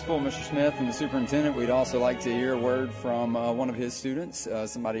his principal, Mr. Smith, and the superintendent, we'd also like to hear a word from one of his students,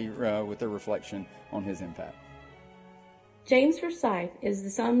 somebody with their reflection on his impact. James Forsyth is the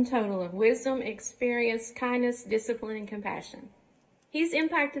sum total of wisdom, experience, kindness, discipline, and compassion. He's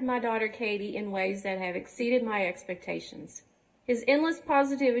impacted my daughter Katie in ways that have exceeded my expectations. His endless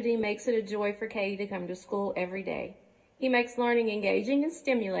positivity makes it a joy for Katie to come to school every day. He makes learning engaging and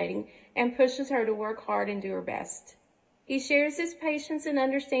stimulating and pushes her to work hard and do her best. He shares his patience and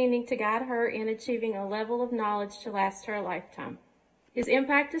understanding to guide her in achieving a level of knowledge to last her a lifetime. His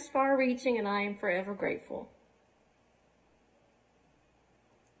impact is far-reaching, and I am forever grateful.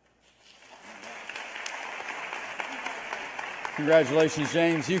 Congratulations,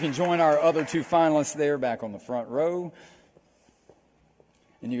 James. You can join our other two finalists there back on the front row.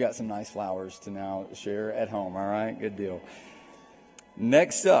 And you got some nice flowers to now share at home, all right? Good deal.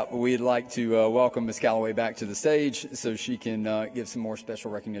 Next up, we'd like to welcome Ms. Calloway back to the stage so she can give some more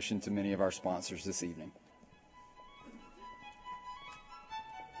special recognition to many of our sponsors this evening.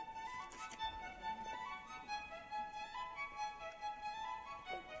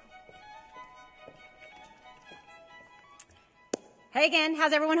 Hey again,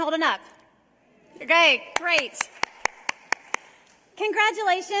 how's everyone holding up? Okay, great.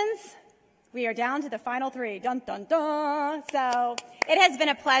 Congratulations. We are down to the final three. Dun, dun, dun. So it has been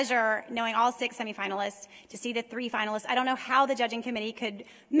a pleasure knowing all 6 semifinalists, to see the 3 finalists. I don't know how the judging committee could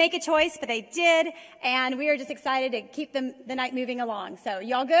make a choice, but they did. And we are just excited to keep the night moving along. So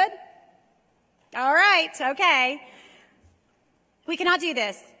y'all good? All right, okay. We cannot do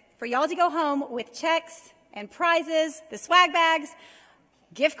this for y'all to go home with checks and prizes, the swag bags,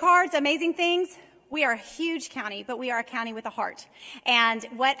 gift cards, amazing things. We are a huge county, but we are a county with a heart. And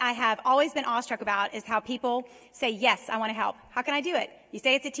what I have always been awestruck about is how people say, yes, I want to help. How can I do it? You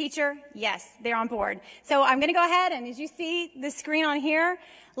say it's a teacher? Yes, they're on board. So I'm going to go ahead, and as you see the screen on here,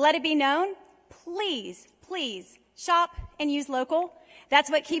 let it be known, please, please shop and use local. That's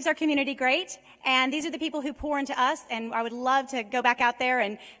what keeps our community great. And these are the people who pour into us, and I would love to go back out there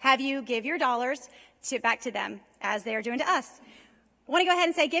and have you give your dollars back to them as they are doing to us. I want to go ahead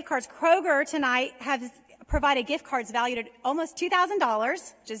and say gift cards. Kroger tonight has provided gift cards valued at almost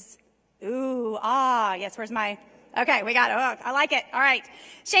 $2,000, which is, yes, where's my, okay, we got it. Oh, I like it. All right.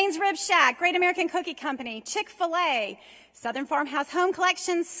 Shane's Rib Shack, Great American Cookie Company, Chick-fil-A, Southern Farmhouse Home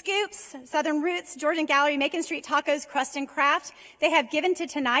Collection, Scoops, Southern Roots, Georgian Gallery, Macon Street Tacos, Crust and Craft. They have given to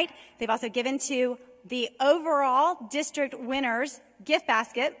tonight. They've also given to the overall district winners gift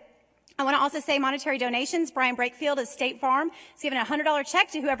basket. I want to also say monetary donations. Brian Brakefield of State Farm has given a $100 check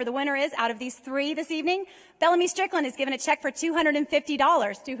to whoever the winner is out of these 3 this evening. Bellamy Strickland has given a check for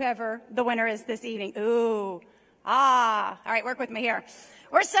 $250 to whoever the winner is this evening. Ooh, All right, work with me here.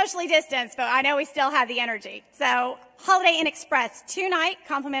 We're socially distanced, but I know we still have the energy. So, Holiday Inn Express, 2-night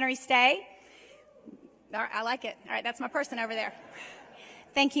complimentary stay. All right, I like it. All right, that's my person over there.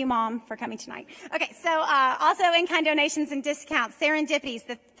 Thank you, Mom, for coming tonight. Okay, so also in-kind donations and discounts, Serendipities.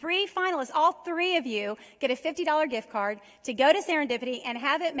 The 3 finalists, all 3 of you, get a $50 gift card to go to Serendipity and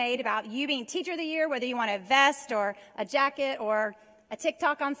have it made about you being Teacher of the Year, whether you want a vest or a jacket or a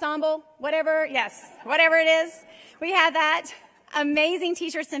TikTok ensemble, whatever. Yes, whatever it is. We have that. Amazing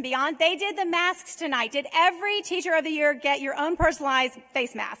T-shirts and beyond. They did the masks tonight. Did every Teacher of the Year get your own personalized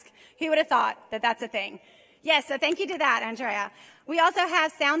face mask? Who would have thought that that's a thing? Yes, so thank you to that, Andrea. We also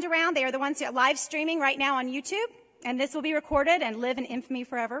have Sound Around. They are the ones who are live streaming right now on YouTube, and this will be recorded and live in infamy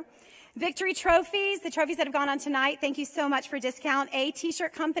forever. Victory Trophies, the trophies that have gone on tonight. Thank you so much for discount. A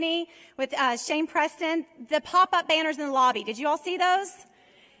T-shirt company with Shane Preston. The pop-up banners in the lobby. Did you all see those?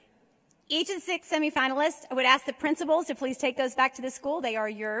 Each of the 6 semifinalists, I would ask the principals to please take those back to the school. They are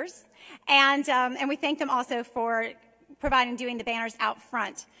yours. And we thank them also for doing the banners out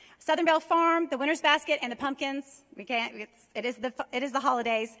front. Southern Bell Farm, the Winter's Basket, and the pumpkins. It is the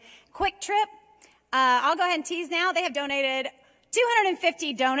holidays. Quick Trip. I'll go ahead and tease now. They have donated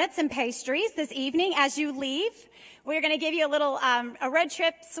 250 donuts and pastries this evening as you leave. We're going to give you a road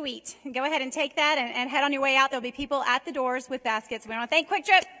trip suite. Go ahead and take that and head on your way out. There'll be people at the doors with baskets. We want to thank Quick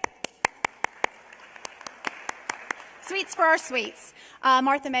Trip. Sweets for our sweets.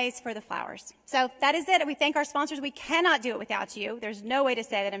 Martha Mays for the flowers. So that is it. We thank our sponsors. We cannot do it without you. There's no way to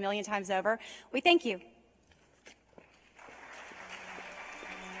say that a million times over. We thank you.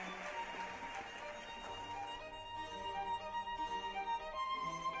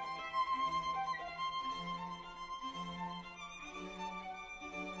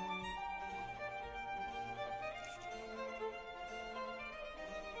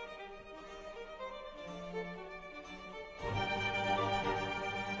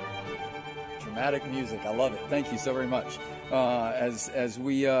 Dramatic music. I love it. Thank you so very much. As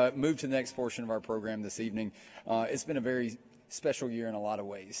we move to the next portion of our program this evening, it's been a very special year in a lot of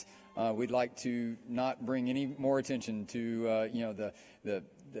ways. We'd like to not bring any more attention to the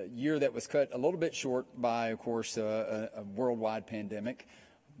year that was cut a little bit short by, of course, a worldwide pandemic,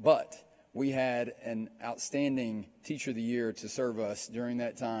 but we had an outstanding Teacher of the Year to serve us during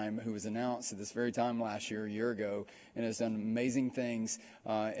that time who was announced at this very time last year, a year ago, and has done amazing things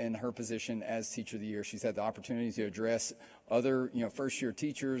in her position as Teacher of the Year. She's had the opportunity to address other, first-year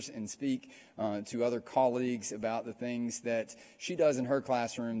teachers and speak to other colleagues about the things that she does in her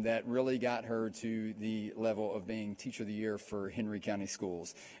classroom that really got her to the level of being Teacher of the Year for Henry County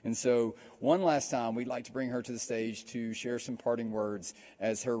Schools. And so one last time, we'd like to bring her to the stage to share some parting words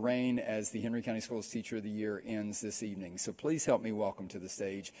as her reign as the Henry County Schools Teacher of the Year ends this evening. So please help me welcome to the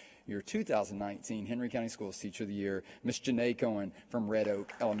stage your 2019 Henry County Schools Teacher of the Year, Ms. Janae Cohen from Red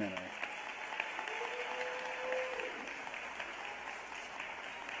Oak Elementary.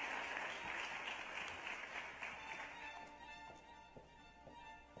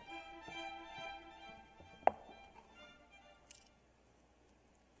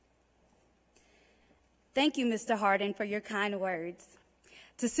 Thank you, Mr. Harden, for your kind words.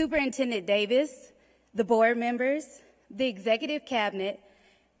 To Superintendent Davis, the board members, the executive cabinet,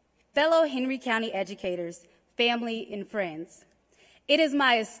 fellow Henry County educators, family, and friends, it is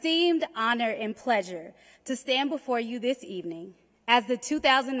my esteemed honor and pleasure to stand before you this evening as the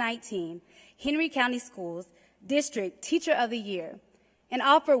 2019 Henry County Schools District Teacher of the Year and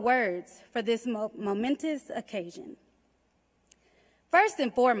offer words for this momentous occasion. First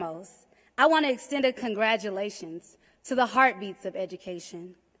and foremost, I want to extend a congratulations to the heartbeats of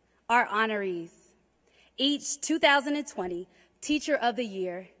education, our honorees, each 2020 Teacher of the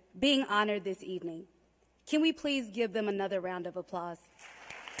Year being honored this evening. Can we please give them another round of applause?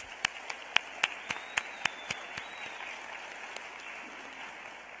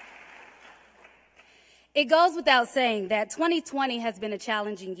 It goes without saying that 2020 has been a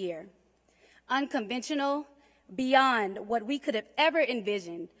challenging year, unconventional, beyond what we could have ever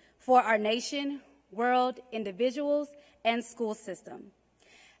envisioned for our nation, world, individuals, and school system.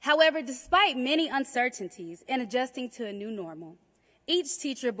 However, despite many uncertainties in adjusting to a new normal, each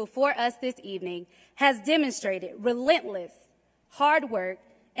teacher before us this evening has demonstrated relentless hard work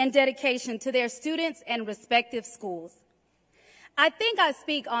and dedication to their students and respective schools. I think I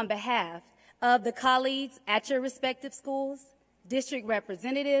speak on behalf of the colleagues at your respective schools, district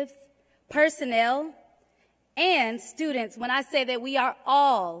representatives, personnel, and students when I say that we are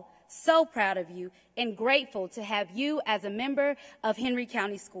all so proud of you and grateful to have you as a member of Henry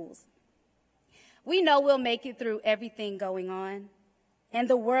County Schools. We know we'll make it through everything going on, and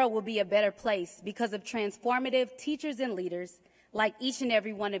the world will be a better place because of transformative teachers and leaders like each and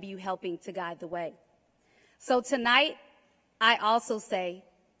every one of you helping to guide the way. So tonight, I also say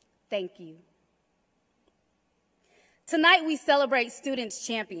thank you. Tonight, we celebrate students'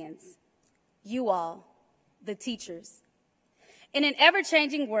 champions, you all, the teachers. In an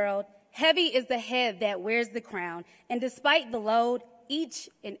ever-changing world, heavy is the head that wears the crown, and despite the load, each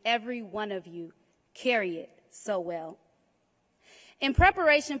and every one of you carry it so well. In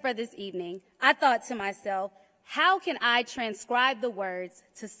preparation for this evening, I thought to myself, how can I transcribe the words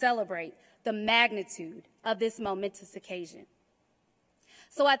to celebrate the magnitude of this momentous occasion?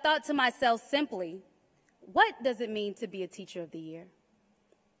 So I thought to myself simply, what does it mean to be a Teacher of the Year?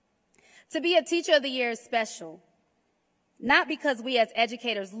 To be a Teacher of the Year is special, not because we as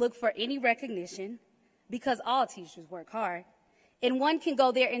educators look for any recognition, because all teachers work hard, and one can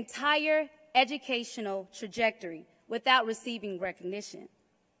go their entire educational trajectory without receiving recognition.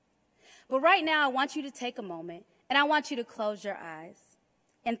 But right now, I want you to take a moment, and I want you to close your eyes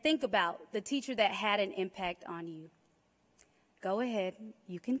and think about the teacher that had an impact on you. Go ahead,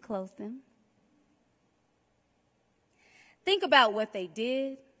 you can close them. Think about what they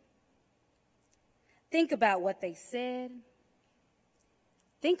did. Think about what they said.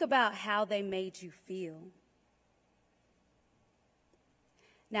 Think about how they made you feel.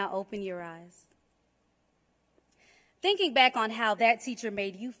 Now open your eyes. Thinking back on how that teacher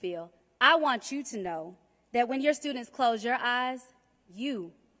made you feel, I want you to know that when your students close your eyes,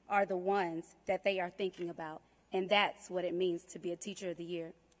 you are the ones that they are thinking about, and that's what it means to be a Teacher of the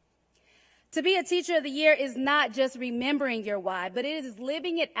Year. To be a Teacher of the Year is not just remembering your why, but it is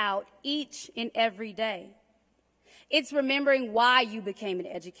living it out each and every day. It's remembering why you became an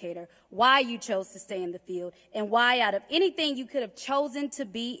educator, why you chose to stay in the field, and why out of anything you could have chosen to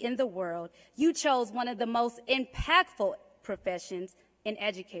be in the world, you chose one of the most impactful professions, an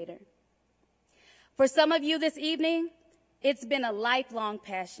educator. For some of you this evening, it's been a lifelong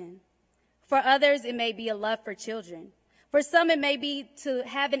passion. For others, it may be a love for children. For some, it may be to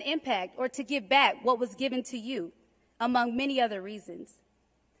have an impact or to give back what was given to you, among many other reasons.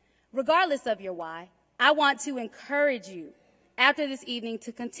 Regardless of your why, I want to encourage you after this evening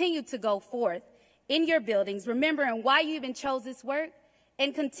to continue to go forth in your buildings, remembering why you even chose this work,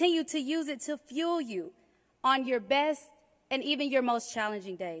 and continue to use it to fuel you on your best and even your most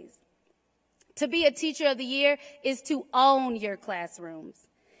challenging days. To be a Teacher of the Year is to own your classrooms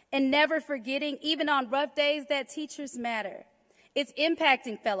and never forgetting, even on rough days, that teachers matter. It's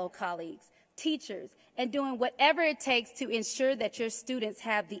impacting fellow colleagues, teachers, and doing whatever it takes to ensure that your students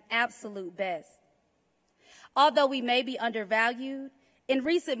have the absolute best. Although we may be undervalued, in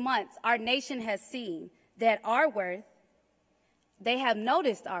recent months, our nation has seen that our worth, they have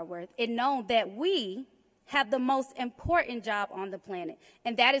noticed our worth and known that we have the most important job on the planet,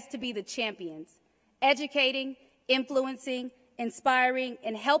 and that is to be the champions, educating, influencing, inspiring,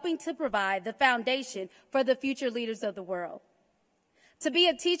 and helping to provide the foundation for the future leaders of the world. To be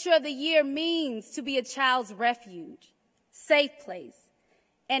a Teacher of the Year means to be a child's refuge, safe place,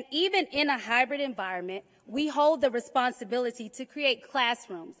 and even in a hybrid environment, we hold the responsibility to create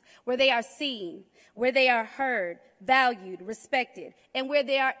classrooms where they are seen, where they are heard, valued, respected, and where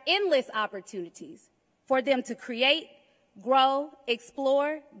there are endless opportunities for them to create, grow,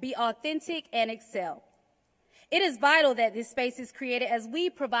 explore, be authentic, and excel. It is vital that this space is created as we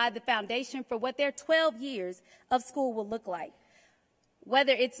provide the foundation for what their 12 years of school will look like.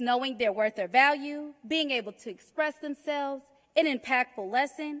 Whether it's knowing their worth or value, being able to express themselves, an impactful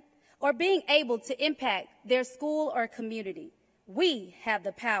lesson, or being able to impact their school or community, we have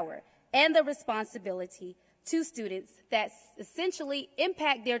the power and the responsibility to students that essentially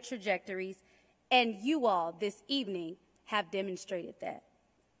impact their trajectories, and you all this evening have demonstrated that.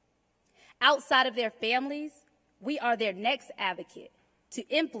 Outside of their families, we are their next advocate to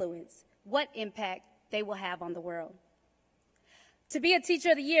influence what impact they will have on the world. To be a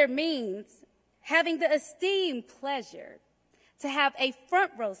Teacher of the Year means having the esteemed pleasure to have a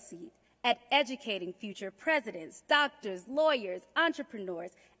front row seat at educating future presidents, doctors, lawyers,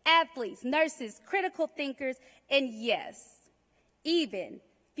 entrepreneurs, athletes, nurses, critical thinkers, and yes, even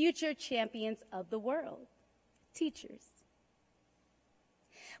future champions of the world, teachers.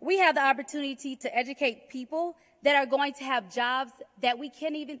 We have the opportunity to educate people that are going to have jobs that we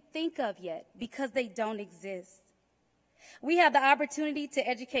can't even think of yet because they don't exist. We have the opportunity to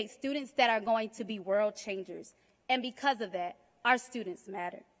educate students that are going to be world changers, and because of that, our students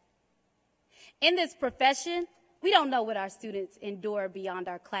matter. In this profession, we don't know what our students endure beyond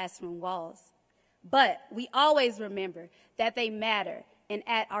our classroom walls, but we always remember that they matter, and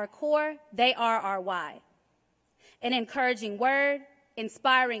at our core, they are our why. An encouraging word,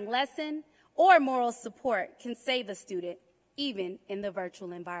 inspiring lesson, or moral support can save a student, even in the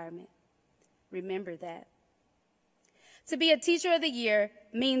virtual environment. Remember that. To be a Teacher of the Year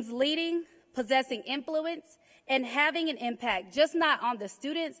means leading, possessing influence, and having an impact just not on the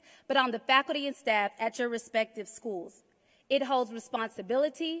students, but on the faculty and staff at your respective schools. It holds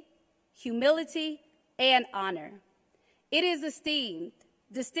responsibility, humility, and honor. It is esteemed,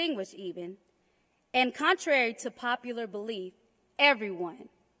 distinguished even, and contrary to popular belief, everyone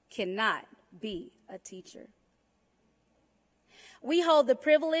cannot be a teacher. We hold the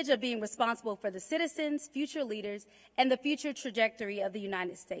privilege of being responsible for the citizens, future leaders, and the future trajectory of the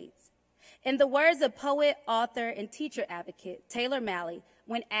United States. In the words of poet, author, and teacher advocate Taylor Malley,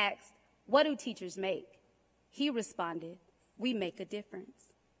 when asked, "What do teachers make?" he responded, "We make a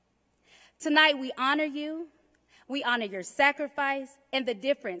difference." Tonight, we honor you. We honor your sacrifice and the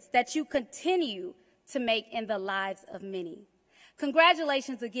difference that you continue to make in the lives of many.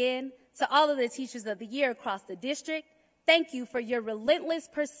 Congratulations again to all of the Teachers of the Year across the district. Thank you for your relentless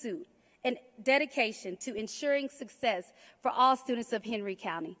pursuit and dedication to ensuring success for all students of Henry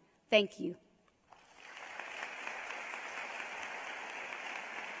County. Thank you.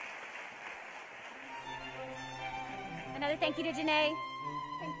 Another thank you to Janae.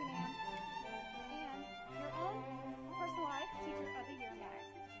 Thank you, ma'am. And your own personalized Teacher of the Year medal.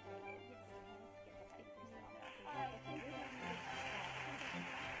 All right, thank you.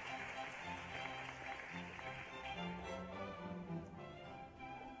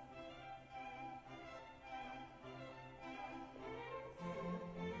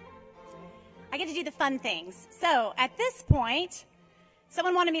 I get to do the fun things. So at this point,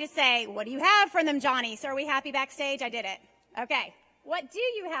 someone wanted me to say, "What do you have for them, Johnny?" So are we happy backstage? I did it. Okay. What do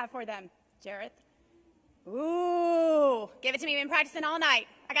you have for them, Jareth? Ooh, give it to me. We've been practicing all night.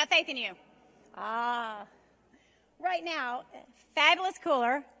 I got faith in you. Right now, fabulous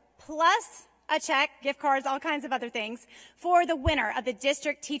cooler, plus a check, gift cards, all kinds of other things, for the winner of the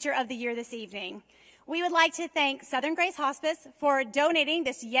District Teacher of the Year this evening. We would like to thank Southern Grace Hospice for donating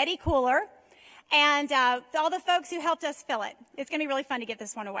this Yeti cooler, and all the folks who helped us fill it. It's going to be really fun to give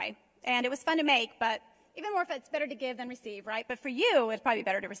this one away. And it was fun to make, but even more fun, it's better to give than receive, right? But for you, it's probably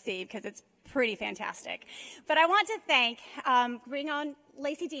better to receive because it's pretty fantastic. But I want to thank, bring on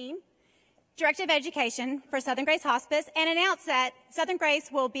Lacey Dean, Director of Education for Southern Grace Hospice, and announce that Southern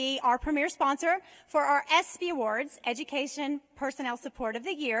Grace will be our premier sponsor for our ESPY Awards, Education Personnel Support of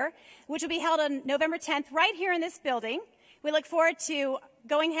the Year, which will be held on November 10th right here in this building. We look forward to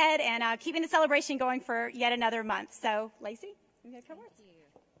going ahead and keeping the celebration going for yet another month. So, Lacey, you have a couple words.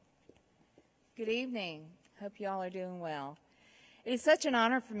 Good evening. Hope you all are doing well. It is such an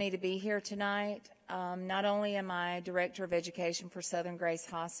honor for me to be here tonight. Not only am I Director of Education for Southern Grace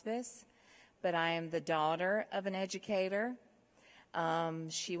Hospice, but I am the daughter of an educator.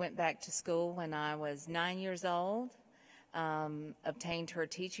 She went back to school when I was 9 years old, obtained her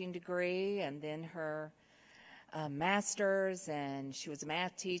teaching degree and then her master's, and she was a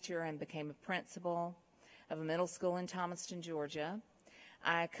math teacher and became a principal of a middle school in Thomaston, Georgia.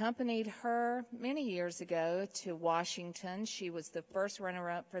 I accompanied her many years ago to Washington. She was the first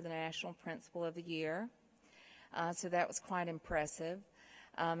runner-up for the National Principal of the Year, so that was quite impressive.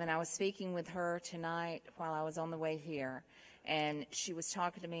 And I was speaking with her tonight while I was on the way here, and she was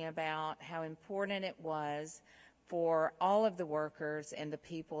talking to me about how important it was for all of the workers and the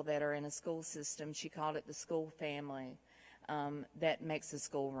people that are in a school system. She called it the school family that makes the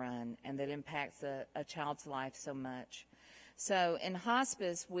school run and that impacts a child's life so much. So in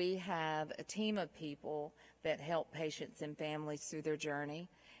hospice, we have a team of people that help patients and families through their journey,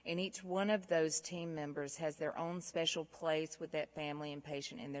 and each one of those team members has their own special place with that family and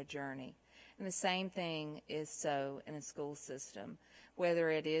patient in their journey. And the same thing is so in a school system, whether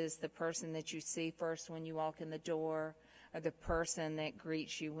it is the person that you see first when you walk in the door, or the person that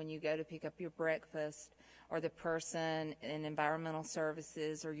greets you when you go to pick up your breakfast, or the person in environmental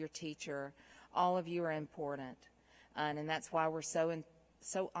services or your teacher. All of you are important. And that's why we're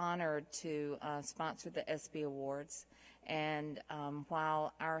so honored to sponsor the ESPY Awards. And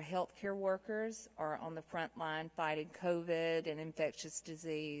while our healthcare workers are on the front line fighting COVID and infectious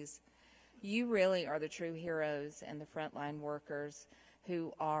disease, you really are the true heroes and the frontline workers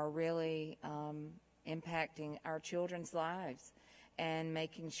who are really impacting our children's lives and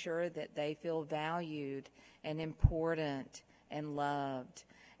making sure that they feel valued and important and loved,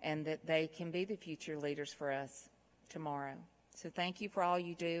 and that they can be the future leaders for us tomorrow. So thank you for all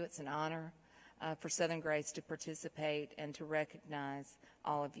you do. It's an honor for Southern Grace to participate and to recognize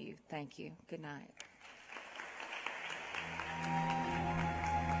all of you. Thank you. Good night.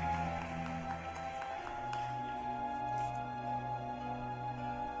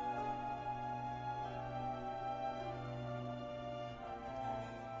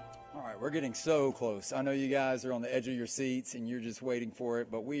 We're getting so close. I know you guys are on the edge of your seats and you're just waiting for it,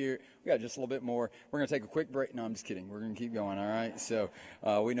 but we got just a little bit more. We're going to take a quick break. No, I'm just kidding. We're going to keep going, all right? So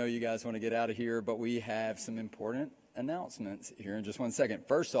we know you guys want to get out of here, but we have some important announcements here in just 1 second.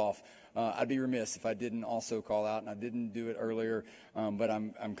 First off, I'd be remiss if I didn't also call out, and I didn't do it earlier, but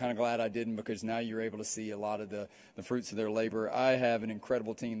I'm kind of glad I didn't, because now you're able to see a lot of the fruits of their labor. I have an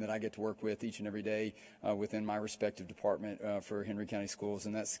incredible team that I get to work with each and every day within my respective department for Henry County Schools,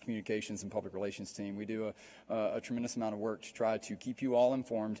 and that's the communications and public relations team. We do a tremendous amount of work to try to keep you all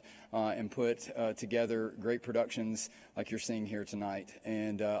informed and put together great productions like you're seeing here tonight.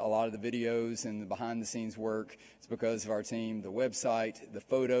 And a lot of the videos and the behind-the-scenes work is because of our team. The website, the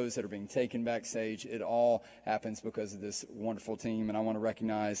photos that are being taken backstage, it all happens because of this wonderful team. And I want to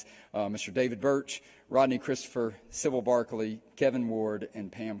recognize Mr. David Birch, Rodney Christopher, Sybil Barkley, Kevin Ward,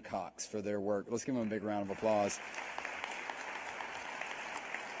 and Pam Cox for their work. Let's give them a big round of applause.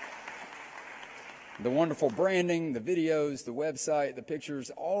 The wonderful branding, the videos, the website, the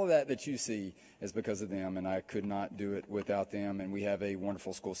pictures, all of that you see is because of them, and I could not do it without them, and we have a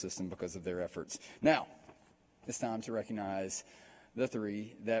wonderful school system because of their efforts. Now, it's time to recognize the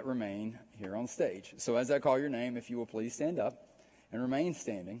three that remain here on stage. So as I call your name, if you will please stand up and remain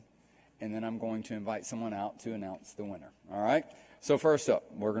standing, and then I'm going to invite someone out to announce the winner. All right? So first up,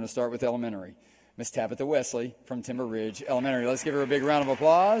 we're going to start with elementary. Miss Tabitha Wesley from Timber Ridge Elementary. Let's give her a big round of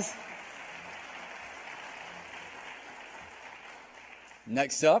applause.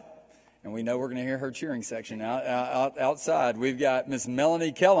 Next up, and we know we're going to hear her cheering section outside, we've got Miss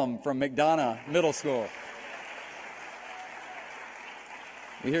Melanie Kellum from McDonough Middle School.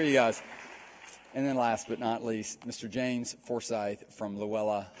 We hear you guys. And then last but not least, Mr. James Forsyth from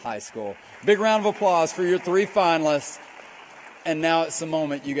Luella High School. Big round of applause for your three finalists. And now it's the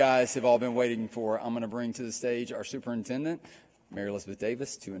moment you guys have all been waiting for. I'm going to bring to the stage our superintendent, Mary Elizabeth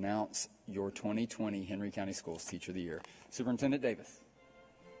Davis, to announce your 2020 Henry County Schools Teacher of the Year. Superintendent Davis.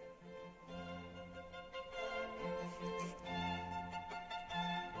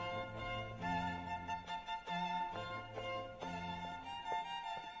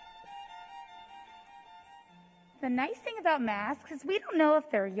 The nice thing about masks is we don't know if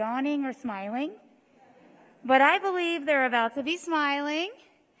they're yawning or smiling, but I believe they're about to be smiling.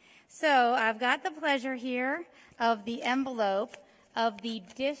 So I've got the pleasure here of the envelope of the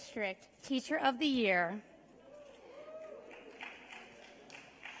District Teacher of the Year.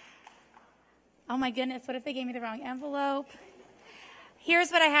 Oh my goodness, what if they gave me the wrong envelope? Here's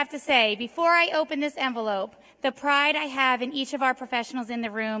what I have to say. Before I open this envelope, the pride I have in each of our professionals in the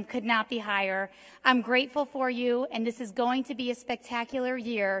room could not be higher. I'm grateful for you, and this is going to be a spectacular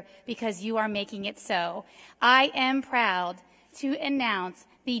year because you are making it so. I am proud to announce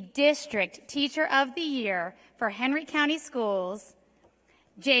the District Teacher of the Year for Henry County Schools,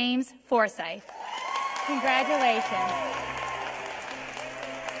 James Forsyth. Congratulations.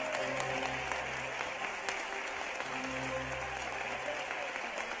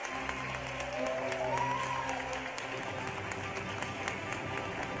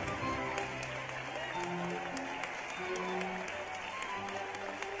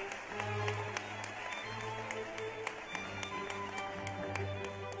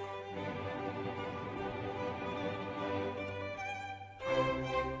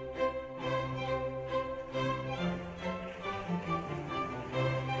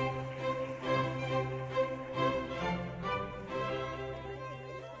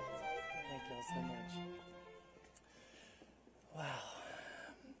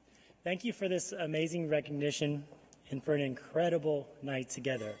 Thank you for this amazing recognition and for an incredible night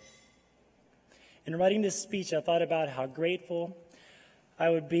together. In writing this speech, I thought about how grateful I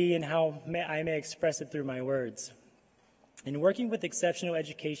would be and how I may express it through my words. In working with exceptional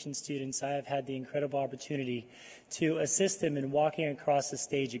education students, I have had the incredible opportunity to assist them in walking across the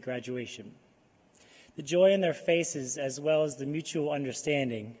stage at graduation. The joy in their faces, as well as the mutual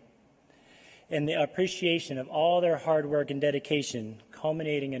understanding and the appreciation of all their hard work and dedication,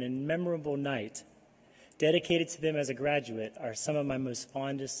 culminating in a memorable night dedicated to them as a graduate, are some of my most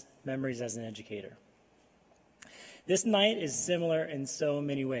fondest memories as an educator. This night is similar in so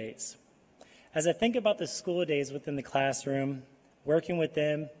many ways. As I think about the school days within the classroom, working with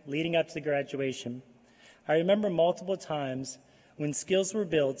them, leading up to graduation, I remember multiple times when skills were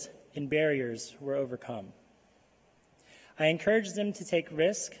built and barriers were overcome. I encouraged them to take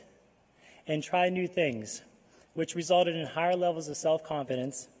risks and try new things, which resulted in higher levels of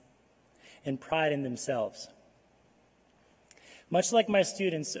self-confidence and pride in themselves. Much like my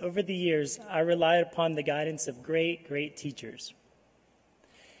students, over the years, I relied upon the guidance of great teachers.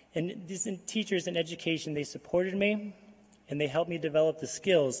 And these teachers in education, they supported me and they help me develop the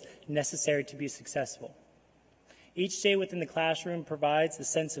skills necessary to be successful. Each day within the classroom provides a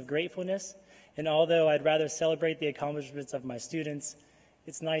sense of gratefulness, and although I'd rather celebrate the accomplishments of my students,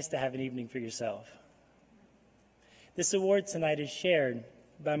 it's nice to have an evening for yourself. This award tonight is shared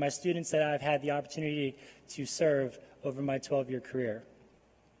by my students that I've had the opportunity to serve over my 12-year career.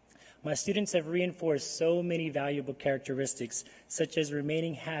 My students have reinforced so many valuable characteristics, such as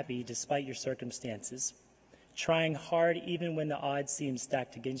remaining happy despite your circumstances, trying hard even when the odds seem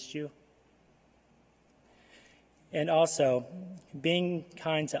stacked against you, and also being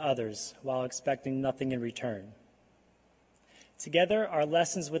kind to others while expecting nothing in return. Together, our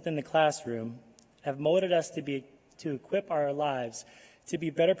lessons within the classroom have molded us to equip our lives to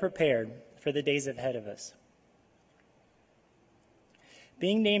be better prepared for the days ahead of us.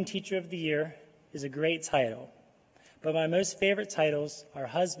 Being named Teacher of the Year is a great title, but my most favorite titles are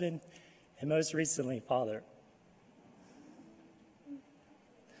husband and most recently father.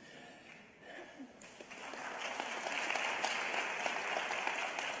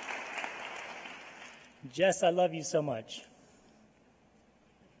 Jess, I love you so much.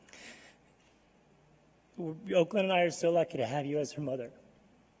 Oakland and I are so lucky to have you as her mother.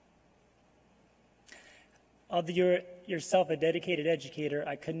 Although you're yourself a dedicated educator,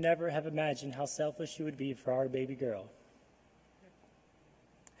 I could never have imagined how selfless you would be for our baby girl.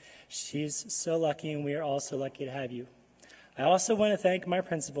 She's so lucky, and we are all so lucky to have you. I also want to thank my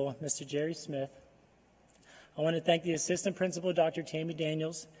principal, Mr. Jerry Smith. I want to thank the assistant principal, Dr. Tammy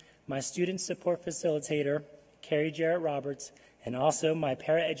Daniels, my student support facilitator, Carrie Jarrett Roberts, and also my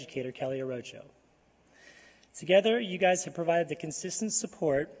paraeducator, Kelly Arocho. Together, you guys have provided the consistent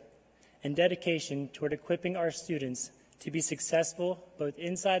support and dedication toward equipping our students to be successful both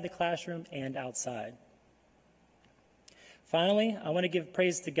inside the classroom and outside. Finally, I want to give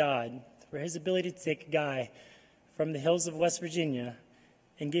praise to God for his ability to take a guy from the hills of West Virginia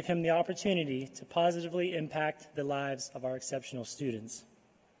and give him the opportunity to positively impact the lives of our exceptional students.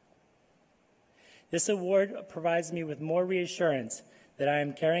 This award provides me with more reassurance that I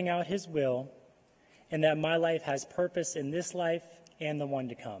am carrying out his will and that my life has purpose in this life and the one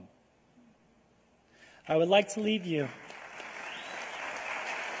to come. I would like to leave you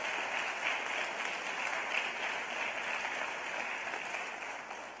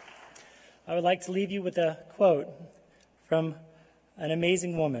with a quote from an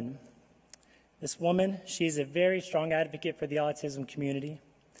amazing woman. This woman, she's a very strong advocate for the autism community.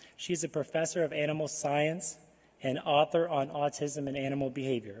 She's a professor of animal science and author on autism and animal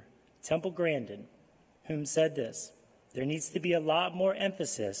behavior, Temple Grandin, whom said this: "There needs to be a lot more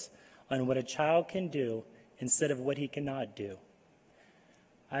emphasis on what a child can do instead of what he cannot do."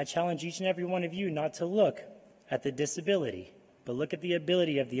 I challenge each and every one of you not to look at the disability, but look at the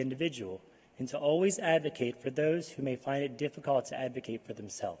ability of the individual, and to always advocate for those who may find it difficult to advocate for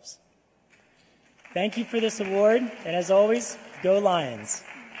themselves. Thank you for this award, and as always, go Lions.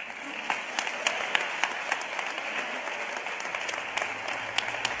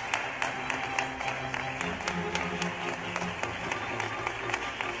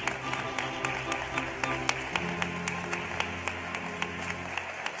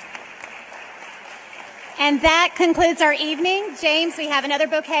 And that concludes our evening. James, we have another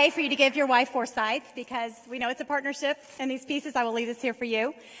bouquet for you to give your wife, Forsyth, because we know it's a partnership in these pieces. I will leave this here for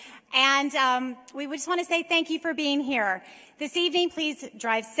you. And we just want to say thank you for being here. This evening, please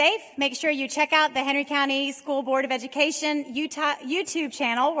drive safe. Make sure you check out the Henry County School Board of Education YouTube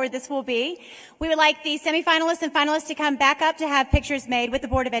channel where this will be. We would like the semifinalists and finalists to come back up to have pictures made with the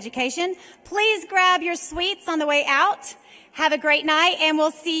Board of Education. Please grab your sweets on the way out. Have a great night, and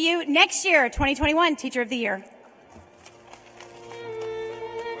we'll see you next year, 2021 Teacher of the Year.